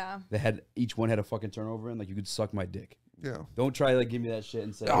played. Yeah, each one had a fucking turnover, and like, you could suck my dick. Yeah. Don't try to like give me that shit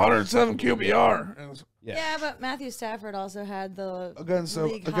and say 107 QBR. Yeah, but Matthew Stafford also had the against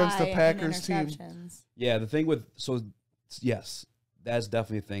the Packers team. Yeah, the thing with yes, that's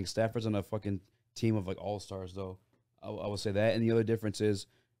definitely a thing. Stafford's on a fucking team of like all-stars, though. I will say that. And the other difference is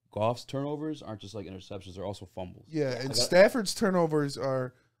Goff's turnovers aren't just like interceptions; they're also fumbles. Yeah, and Stafford's turnovers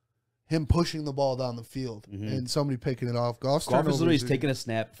are him pushing the ball down the field and somebody picking it off. Goff is literally taking a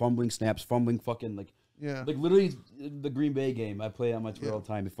snap, fumbling snaps, fumbling fucking like. Yeah. Like, literally, the Green Bay game, I play on my Twitter all the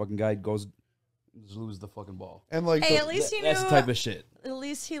time. The fucking guy goes, just loses the fucking ball. And like, hey, at least he knew. That's the type of shit. At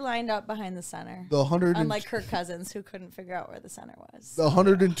least he lined up behind the center. Unlike Kirk Cousins, who couldn't figure out where the center was. The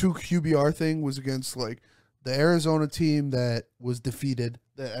 102 QBR thing was against like the Arizona team that was defeated,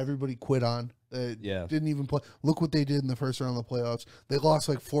 that everybody quit on. That didn't even play. Look what they did in the first round of the playoffs. They lost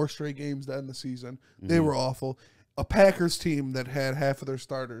like 4 straight games to end the season. They were awful. A Packers team that had half of their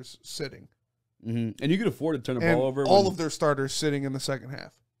starters sitting. And you could afford to turn the ball over. All of their starters sitting in the second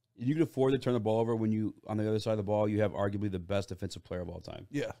half. You could afford to turn the ball over when you, on the other side of the ball, you have arguably the best defensive player of all time.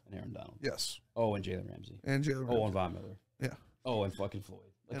 Yeah. And Aaron Donald. Yes. Oh, and Jalen Ramsey. And Von Miller. Yeah. Oh, and fucking Floyd.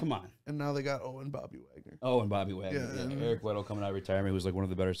 Like, come on. And now they got and Bobby Wagner. Oh, and Bobby Wagner. Yeah. Eric Weddle coming out of retirement, who was like one of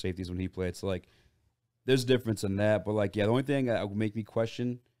the better safeties when he played. So, like, there's a difference in that. But, like, the only thing that would make me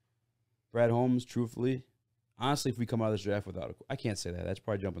question Brad Holmes, truthfully, honestly, if we come out of this draft without I can't say that. That's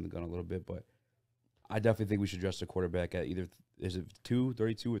probably jumping the gun a little bit, but I definitely think we should address the quarterback at either, is it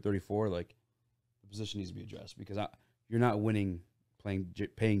 32 or 34? Like, the position needs to be addressed because you're not winning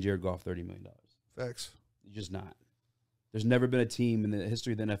paying Jared Goff $30 million. Facts. You're just not. There's never been a team in the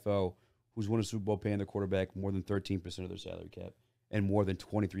history of the NFL who's won a Super Bowl paying their quarterback more than 13% of their salary cap and more than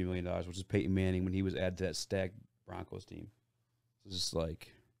 $23 million, which is Peyton Manning when he was added to that stacked Broncos team. It's just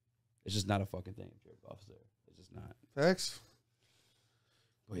like, it's just not a fucking thing if Jared Goff's there. It's just not. Facts.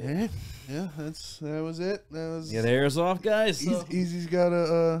 Yeah, that was it. That was the air's off, guys. So. Easy's got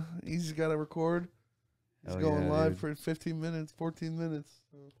to record. He's going live for 15 minutes, 14 minutes.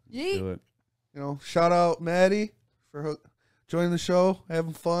 So. Do it. You know, shout out Maddy for joining the show,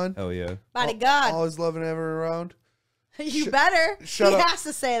 having fun. Hell yeah. Body God. Always loving having her around. You better. He has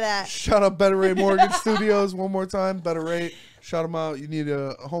to say that. Shout out Better Rate Mortgage Studios one more time. Better Rate. Shout them out. You need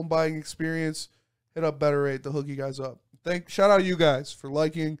a home buying experience. Hit up Better Rate. They'll hook you guys up. Shout out to you guys for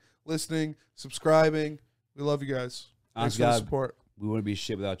liking, listening, subscribing. We love you guys. Thanks for the support. We wouldn't be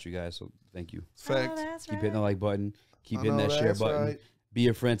shit without you guys, so thank you. Fact. Keep hitting the like button. Keep hitting that share button. Right. Be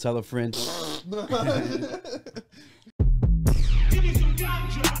a friend. Tell a friend. Give me some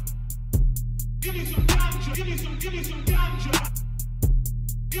ganja. Give me some ganja. Give me some ganja. Give me some ganja.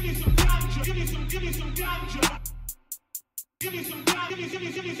 Give me some ganja. Give me some ganja. Give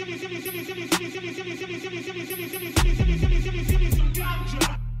me some